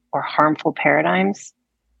paradigms or harmful paradigms.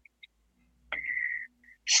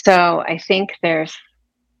 So I think there's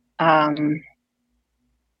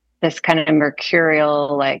this kind of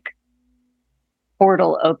mercurial, like,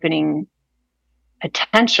 portal opening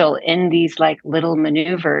potential in these like little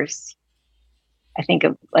maneuvers. I think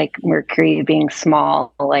of like Mercury being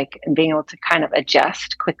small, like, and being able to kind of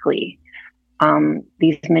adjust quickly.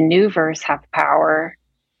 These maneuvers have power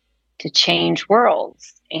to change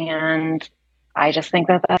worlds. And I just think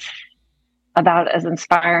that that's about as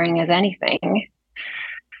inspiring as anything.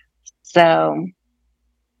 So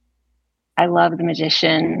I love the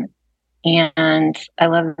magician, and I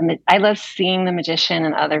love seeing the magician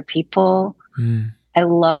in other people. I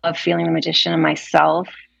love feeling the magician in myself.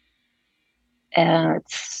 And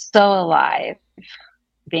it's so alive,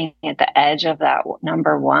 being at the edge of that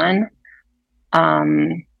number one.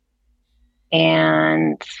 And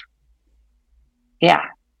yeah,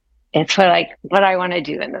 it's what I want to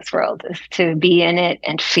do in this world, is to be in it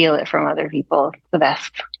and feel it from other people. It's the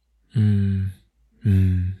best.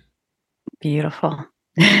 Beautiful.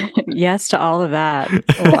 Yes to all of that.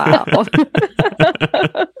 Wow.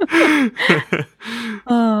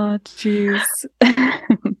 Oh, geez.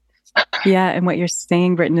 Yeah, and what you're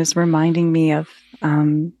saying, Britten, is reminding me of,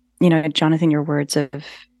 Jonathan, your words of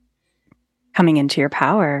coming into your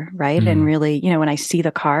power, right? And really, when I see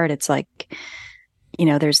the card, it's like,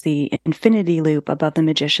 there's the infinity loop above the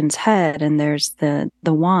magician's head, and there's the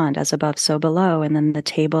wand, as above, so below, and then the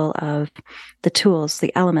table of the tools,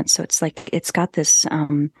 the elements. So it's like it's got this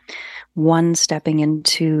one stepping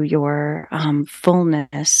into your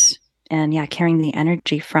fullness, and carrying the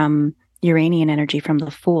energy from Uranian energy from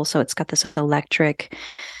the Fool. So it's got this electric,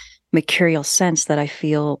 mercurial sense that I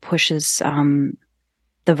feel pushes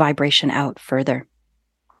the vibration out further.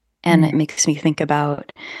 And it makes me think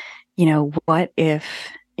about, what if,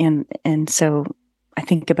 and so I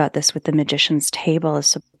think about this with the magician's table as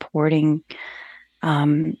supporting,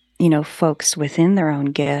 folks within their own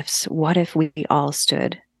gifts. What if we all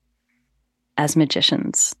stood as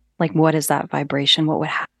magicians? Like, what is that vibration? What would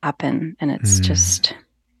happen? And it's just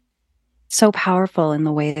so powerful in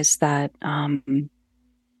the ways that, I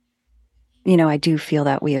do feel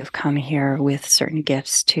that we have come here with certain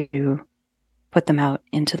gifts to put them out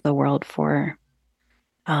into the world for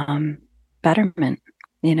betterment,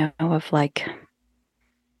 of like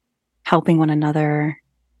helping one another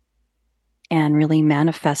and really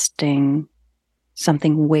manifesting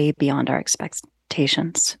something way beyond our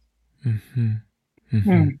expectations. Mm-hmm.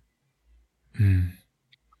 Mm-hmm.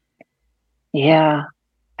 Yeah.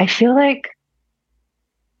 I feel like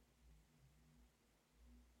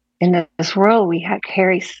in this world, we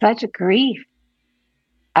carry such grief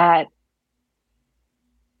at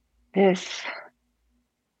this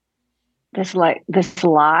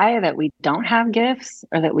lie that we don't have gifts,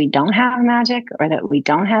 or that we don't have magic, or that we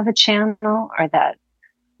don't have a channel, or that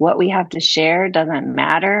what we have to share doesn't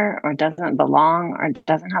matter, or doesn't belong, or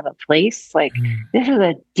doesn't have a place. Like, this is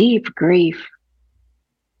a deep grief.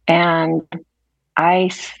 And I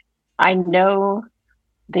know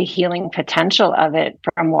the healing potential of it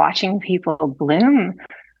from watching people bloom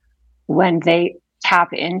when they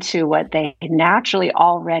tap into what they naturally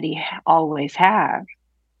already always have,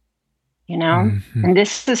 and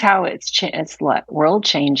this is how it's world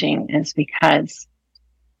changing, is because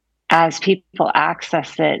as people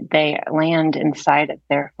access it, they land inside of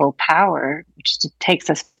their full power, which takes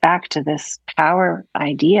us back to this power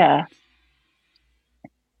idea.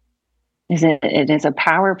 It is a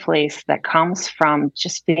power place that comes from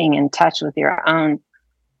just being in touch with your own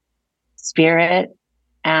spirit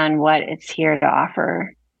and what it's here to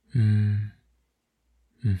offer.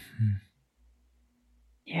 Mm-hmm.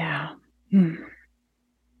 Yeah.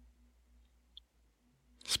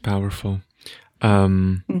 It's powerful. I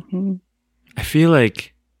feel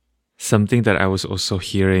like something that I was also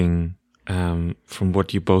hearing from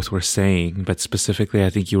what you both were saying, but specifically I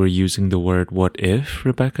think you were using the word "what if,"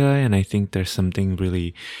 Rebecca, and I think there's something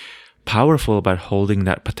really powerful about holding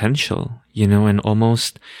that potential, and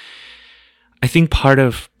almost, I think part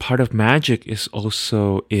of magic is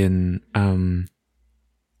also in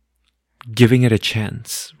giving it a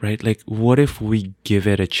chance, right? Like, what if we give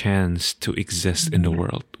it a chance to exist in the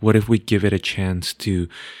world? What if we give it a chance to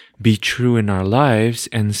be true in our lives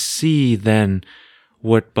and see then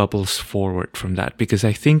what bubbles forward from that? Because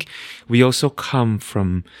I think we also come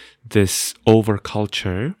from this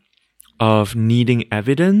overculture of needing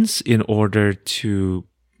evidence in order to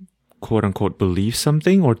quote unquote believe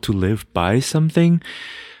something or to live by something.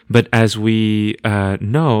 But as we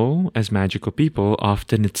know, as magical people,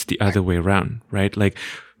 often it's the other way around, right? Like,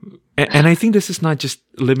 and I think this is not just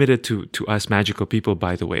limited to us magical people,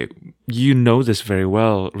 by the way. You know this very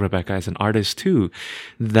well, Rebecca, as an artist too,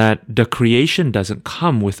 that the creation doesn't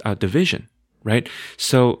come without the vision, right?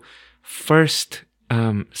 So first,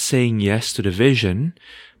 saying yes to the vision,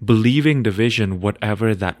 believing the vision,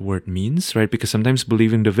 whatever that word means, right? Because sometimes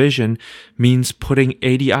believing the vision means putting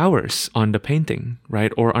 80 hours on the painting,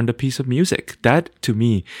 right? Or on the piece of music. That, to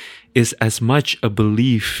me, is as much a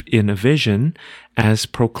belief in a vision as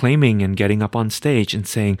proclaiming and getting up on stage and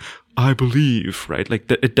saying, I believe, right? Like,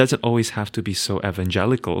 it doesn't always have to be so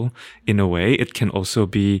evangelical in a way. It can also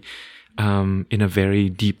be in a very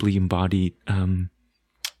deeply embodied,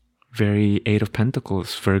 very Eight of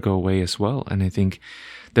Pentacles, Virgo way as well. And I think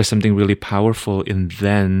there's something really powerful in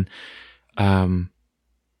then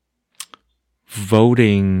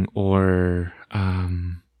voting or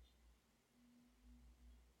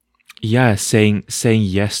saying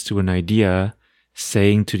yes to an idea,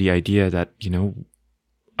 saying to the idea that,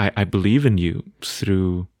 I believe in you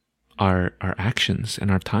through our actions and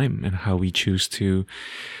our time and how we choose to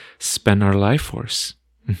spend our life force.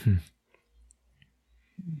 Mm-hmm.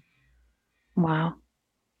 Wow.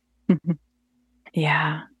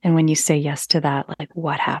 Yeah. And when you say yes to that, like,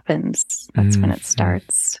 what happens? That's when it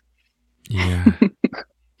starts. Yeah.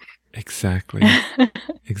 Exactly.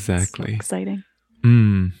 Exactly. So exciting.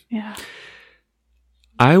 Yeah.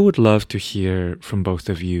 I would love to hear from both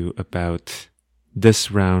of you about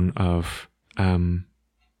this round of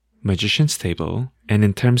Magician's Table, and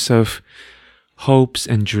in terms of hopes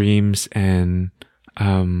and dreams and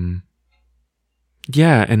and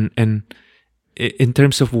in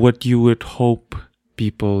terms of what you would hope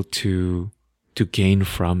people to gain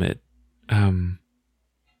from it,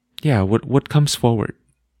 what comes forward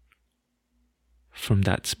from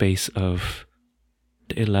that space of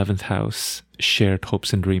the 11th house shared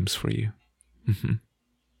hopes and dreams for you? Mm-hmm.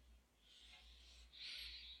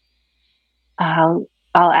 I'll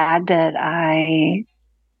add that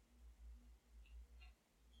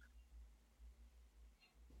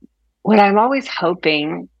what I'm always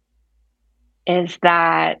hoping is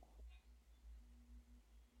that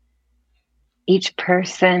each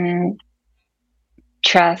person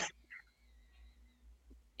trusts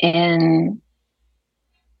in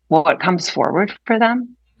what comes forward for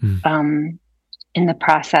them in the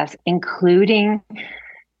process, including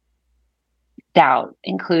doubt,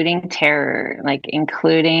 including terror, like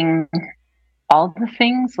including all the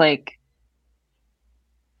things, like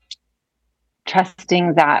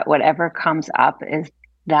trusting that whatever comes up is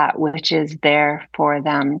that which is there for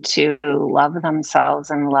them to love themselves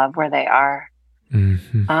and love where they are.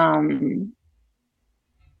 Mm-hmm.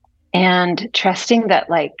 And trusting that,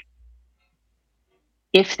 like,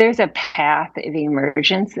 if there's a path of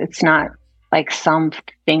emergence, it's not like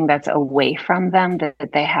something that's away from them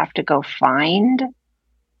that they have to go find.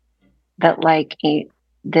 That, like,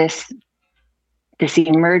 this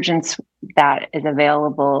emergence that is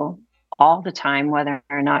available all the time, whether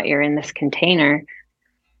or not you're in this container,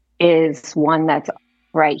 is one that's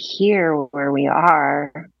right here where we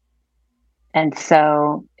are. And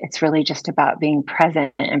so it's really just about being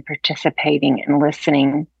present and participating and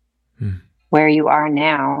listening where you are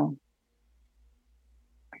now.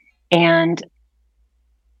 And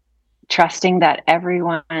trusting that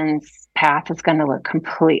everyone's path is going to look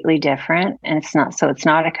completely different. And it's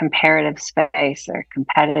not a comparative space or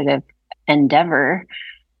competitive endeavor.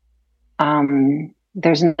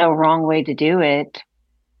 There's no wrong way to do it.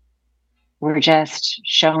 We're just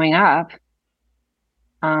showing up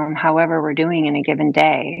however we're doing in a given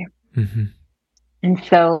day. Mm-hmm. And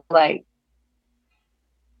so, like,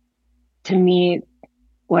 to me,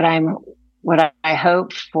 what I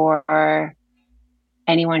hope for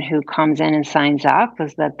anyone who comes in and signs up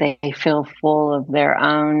is that they feel full of their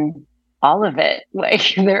own, all of it,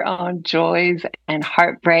 like their own joys and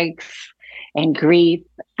heartbreaks and grief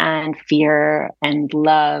and fear and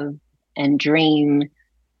love and dream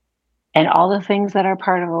and all the things that are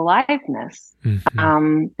part of aliveness.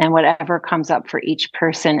 Mm-hmm. And whatever comes up for each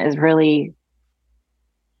person is really,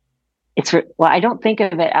 I don't think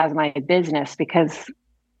of it as my business, because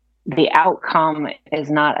the outcome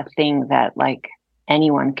is not a thing that, like,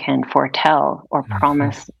 anyone can foretell or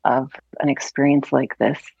promise of an experience like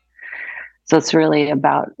this. So it's really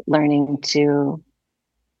about learning that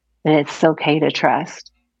it's okay to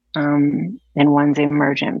trust in one's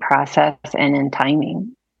emergent process and in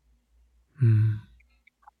timing.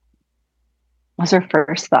 Those are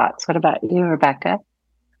first thoughts. What about you, Rebecca?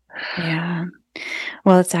 Yeah.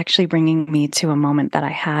 Well, it's actually bringing me to a moment that I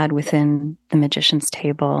had within the Magician's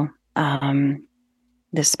Table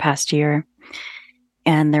this past year.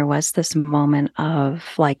 And there was this moment of,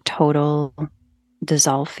 like, total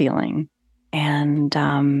dissolve feeling. And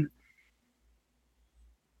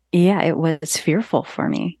it was fearful for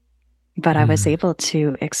me. But I was able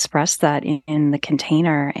to express that in the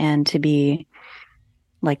container and to be,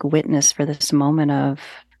 like, witness for this moment of,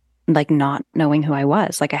 like, not knowing who I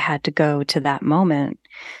was. Like, I had to go to that moment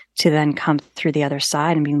to then come through the other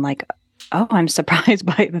side and being like, oh, I'm surprised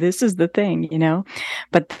by this is the thing,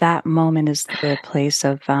 But that moment is the place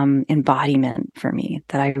of embodiment for me,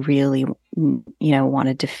 that I really,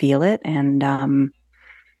 wanted to feel it and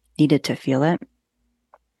needed to feel it.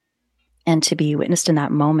 And to be witnessed in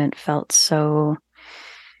that moment felt so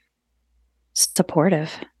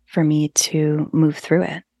supportive for me to move through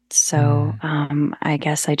it. So I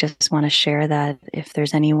guess I just want to share that if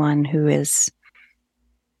there's anyone who is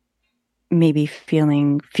maybe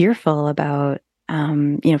feeling fearful about,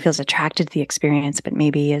 feels attracted to the experience, but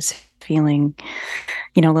maybe is feeling,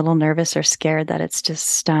 a little nervous or scared, that it's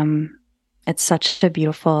just, it's such a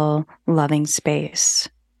beautiful, loving space.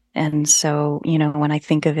 And so, when I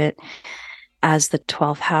think of it as the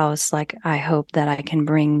 12th house, like, I hope that I can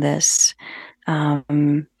bring this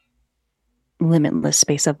limitless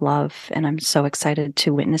space of love. And I'm so excited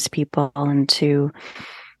to witness people and to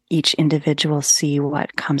each individual see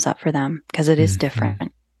what comes up for them, because it is different,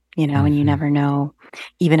 and you never know,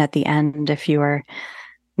 even at the end, if you are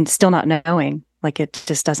still not knowing, like, it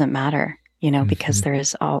just doesn't matter. because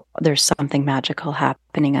there's something magical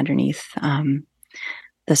happening underneath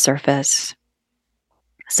the surface.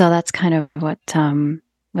 So that's kind of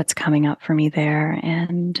what's coming up for me there.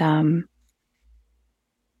 And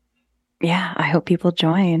I hope people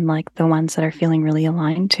join, like the ones that are feeling really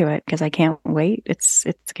aligned to it, because I can't wait. It's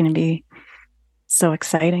going to be so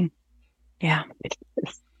exciting. Yeah.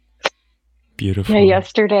 Beautiful. Yeah,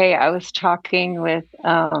 yesterday I was talking with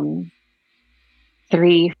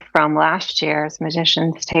 3 from last year's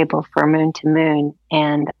Magician's Table for Moon to Moon,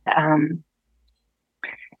 and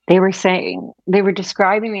they were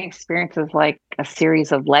describing the experience as like a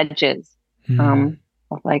series of ledges, of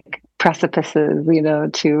like precipices,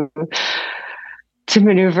 to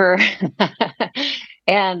maneuver.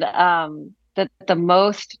 And the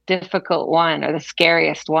most difficult one, or the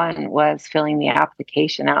scariest one, was filling the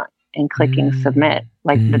application out and clicking submit.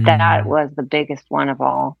 Like that was the biggest one of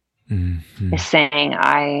all. Is saying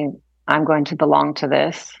I'm going to belong to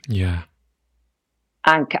this. Yeah.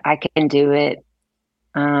 I can do it.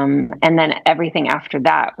 And then everything after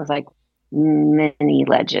that was like mini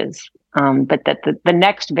ledges. But the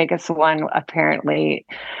next biggest one apparently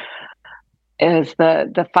is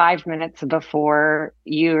the 5 minutes before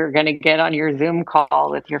you're going to get on your Zoom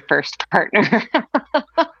call with your first partner.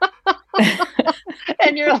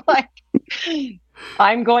 And you're like,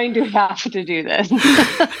 I'm going to have to do this. Does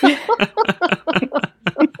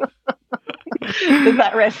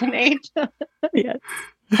that resonate? Yes.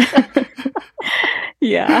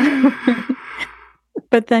 Yeah.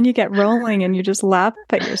 But then you get rolling and you just laugh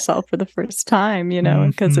at yourself for the first time,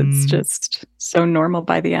 because it's just so normal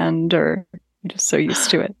by the end, or you're just so used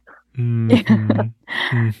to it. Oh,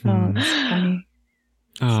 it's funny.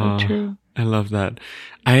 So true. I love that.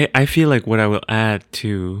 I feel like what I will add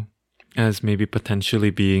to, as maybe potentially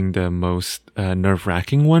being the most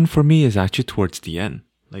nerve-wracking one for me, is actually towards the end.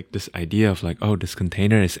 Like this idea of like, oh, this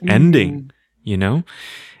container is ending,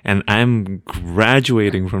 and I'm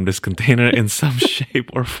graduating from this container in some shape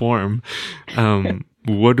or form.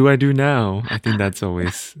 What do I do now? I think that's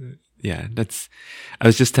always, I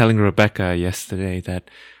was just telling Rebecca yesterday that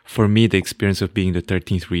for me, the experience of being the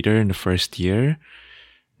 13th reader in the first year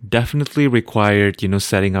definitely required,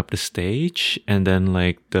 setting up the stage and then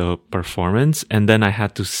like the performance. And then I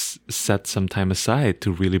had to set some time aside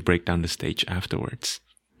to really break down the stage afterwards.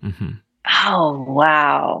 Oh,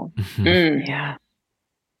 wow. Yeah.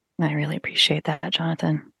 I really appreciate that,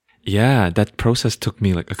 Jonathan. Yeah, that process took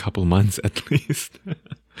me like a couple months at least.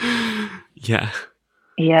 Yeah.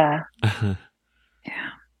 Yeah. Yeah.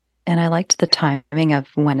 And I liked the timing of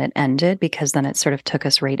when it ended, because then it sort of took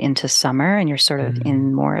us right into summer, and you're sort of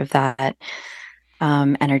in more of that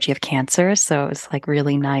energy of Cancer. So it was like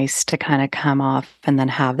really nice to kind of come off and then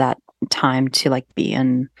have that time to like be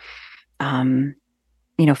in,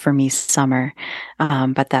 for me, summer,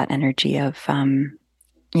 but that energy of,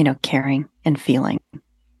 caring and feeling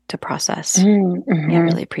to process. Yeah, I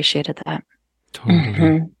really appreciated that.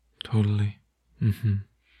 Totally.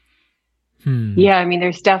 Yeah, I mean,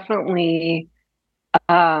 there's definitely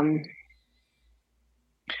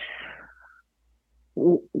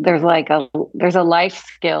there's a life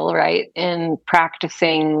skill, right, in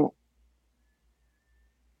practicing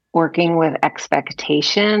working with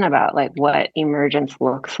expectation about like what emergence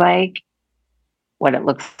looks like, what it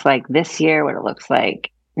looks like this year, what it looks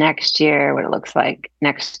like next year, what it looks like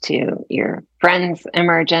next to your friend's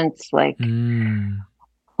emergence, like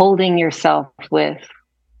holding yourself with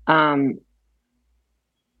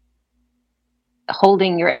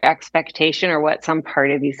holding your expectation, or what some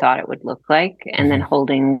part of you thought it would look like, and then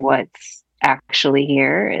holding what's actually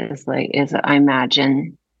here is I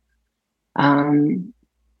imagine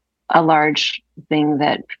a large thing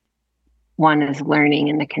that one is learning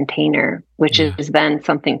in the container, which is then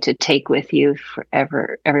something to take with you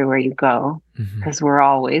forever, everywhere you go, because we're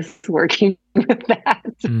always working with that.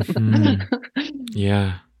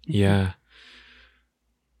 Yeah.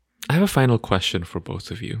 I have a final question for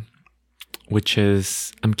both of you, which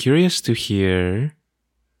is, I'm curious to hear,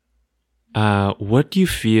 what do you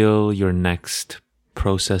feel your next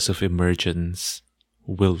process of emergence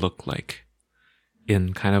will look like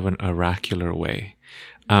in kind of an oracular way?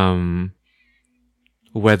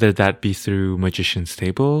 Whether that be through Magician's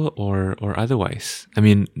Table or otherwise. I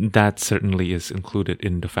mean, that certainly is included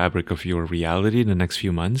in the fabric of your reality in the next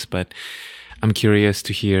few months, but I'm curious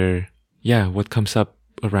to hear, what comes up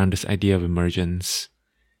around this idea of emergence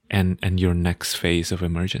and your next phase of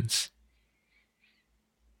emergence.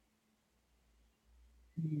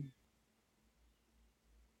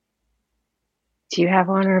 Do you have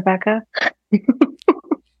one, Rebecca?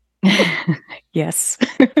 Yes.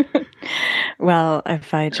 Well,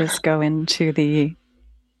 if I just go into the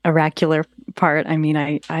oracular part, I mean,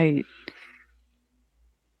 I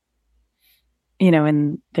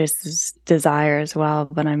and there's this desire as well,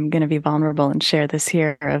 but I'm going to be vulnerable and share this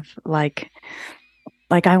here of like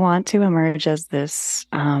I want to emerge as this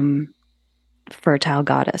fertile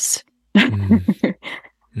goddess. I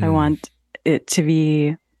want it to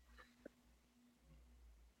be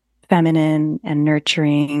feminine and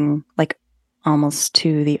nurturing, like almost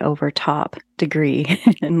to the overtop degree,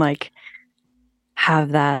 and like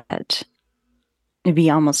have that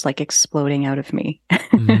be almost like exploding out of me.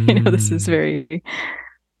 This is very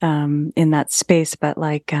in that space, but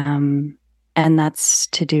like and that's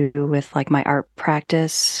to do with like my art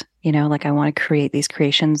practice. Like I want to create these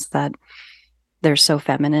creations that they're so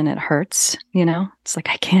feminine it hurts. It's like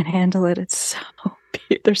I can't handle it. It's so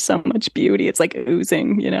there's so much beauty. It's like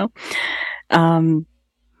oozing.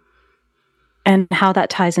 And how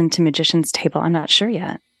that ties into Magician's Table, I'm not sure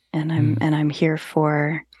yet. And I'm here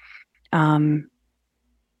for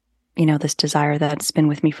this desire that's been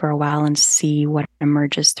with me for a while, and see what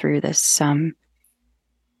emerges through this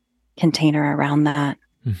container around that.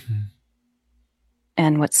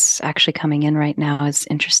 And what's actually coming in right now is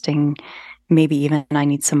interesting. Maybe even I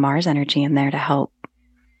need some Mars energy in there to help,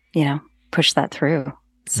 push that through.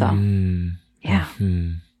 So yeah.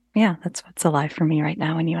 Yeah, that's what's alive for me right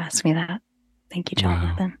now when you ask me that. Thank you,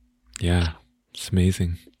 Jonathan. Wow. Yeah, it's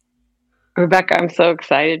amazing. Rebecca, I'm so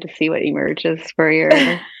excited to see what emerges for your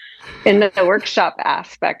in the workshop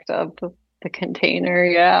aspect of the container.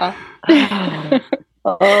 Yeah.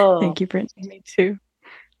 Thank you, Brittany. Me too.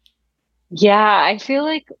 Yeah, I feel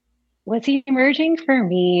like what's emerging for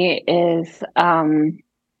me is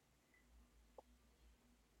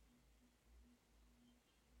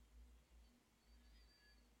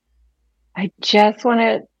I just want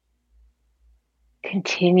to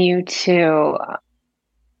continue to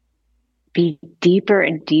be deeper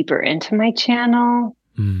and deeper into my channel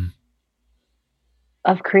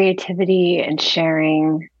of creativity and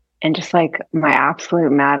sharing, and just like my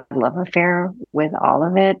absolute mad love affair with all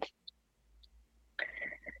of it.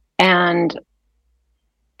 And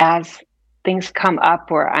as things come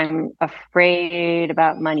up where I'm afraid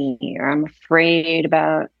about money, or I'm afraid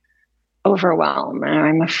about overwhelm, or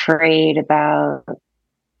I'm afraid about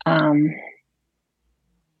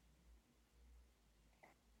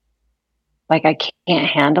like I can't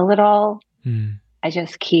handle it all, I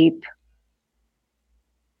just keep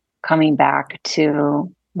coming back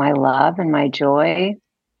to my love and my joy,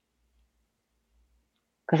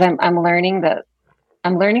 because I'm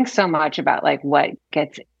learning so much about like what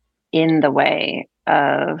gets in the way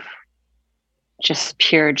of just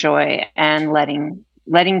pure joy, and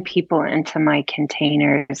letting people into my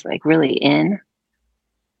containers like really in.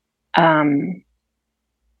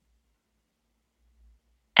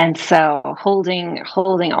 And so holding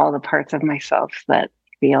all the parts of myself that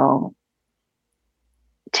feel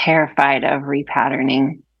terrified of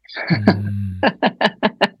repatterning.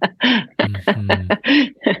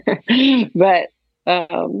 But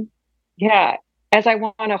yeah, as I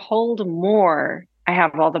want to hold more, I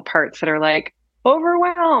have all the parts that are like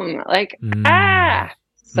overwhelm, like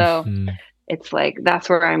so it's like that's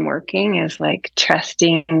where I'm working, is like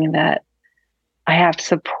trusting that I have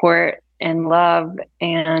support and love,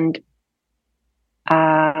 and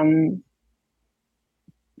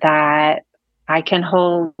that I can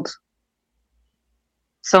hold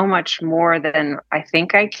so much more than I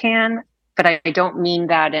think I can, but I don't mean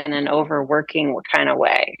that in an overworking kind of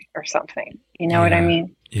way or something. You know what I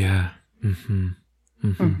mean? Yeah.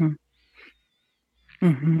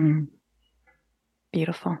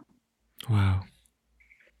 Beautiful. Wow.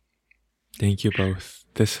 Thank you both.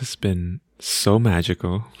 This has been so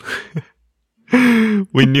magical.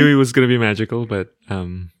 We knew it was going to be magical, but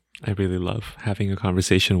I really love having a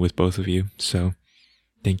conversation with both of you. So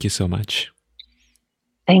thank you so much.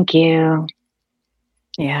 Thank you.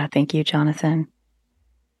 Yeah, thank you, Jonathan.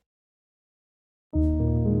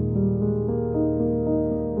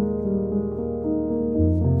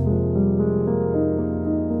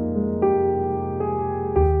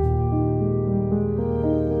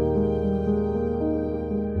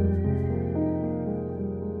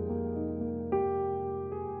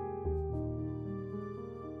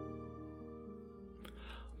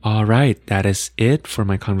 All right, that is it for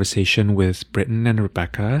my conversation with Britten and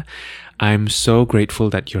Rebecca. I'm so grateful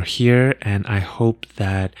that you're here, and I hope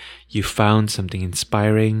that you found something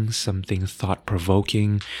inspiring, something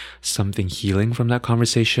thought-provoking, something healing from that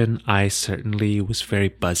conversation. I certainly was very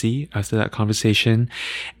buzzy after that conversation.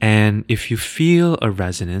 And if you feel a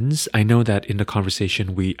resonance, I know that in the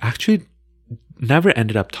conversation we actually never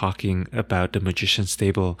ended up talking about the Magician's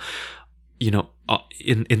Table,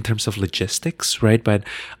 in terms of logistics, right? But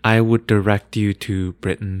I would direct you to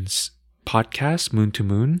Britten's podcast, Moon to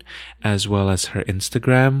Moon, as well as her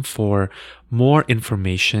Instagram for more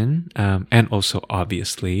information, and also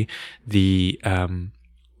obviously the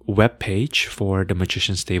web page for the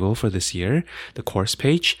Magician's Table for this year, the course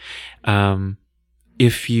page.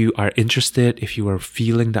 If you are interested, if you are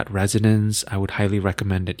feeling that resonance, I would highly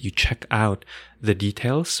recommend that you check out the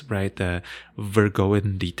details, right? The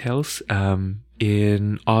Virgoan details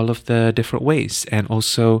in all of the different ways. And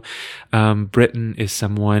also, Britten is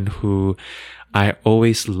someone who I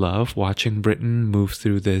always love watching Britten move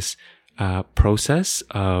through this process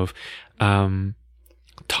of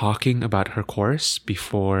talking about her course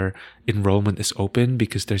before enrollment is open,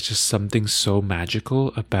 because there's just something so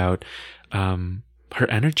magical about her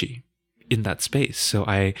energy in that space. So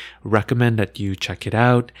I recommend that you check it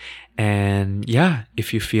out. And yeah,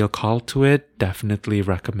 if you feel called to it, definitely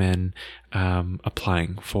recommend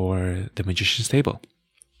applying for the Magician's Table.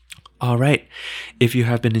 All right. If you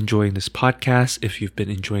have been enjoying this podcast, if you've been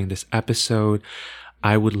enjoying this episode,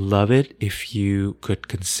 I would love it if you could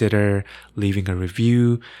consider leaving a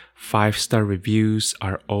review. 5-star reviews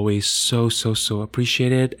are always so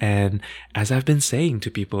appreciated. And as I've been saying to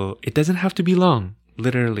people, it doesn't have to be long.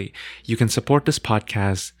 Literally, you can support this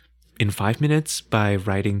podcast in 5 minutes by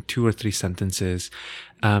writing 2 or 3 sentences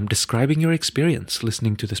describing your experience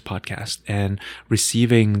listening to this podcast and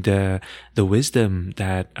receiving the wisdom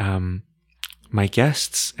that my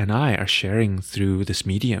guests and I are sharing through this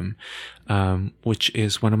medium, which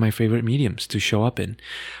is one of my favorite mediums to show up in.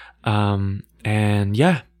 And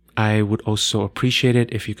yeah, I would also appreciate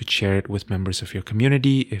it if you could share it with members of your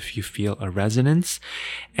community if you feel a resonance.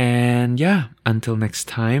 And yeah, until next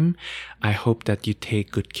time, I hope that you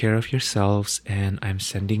take good care of yourselves, and I'm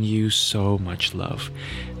sending you so much love.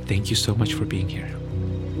 Thank you so much for being here.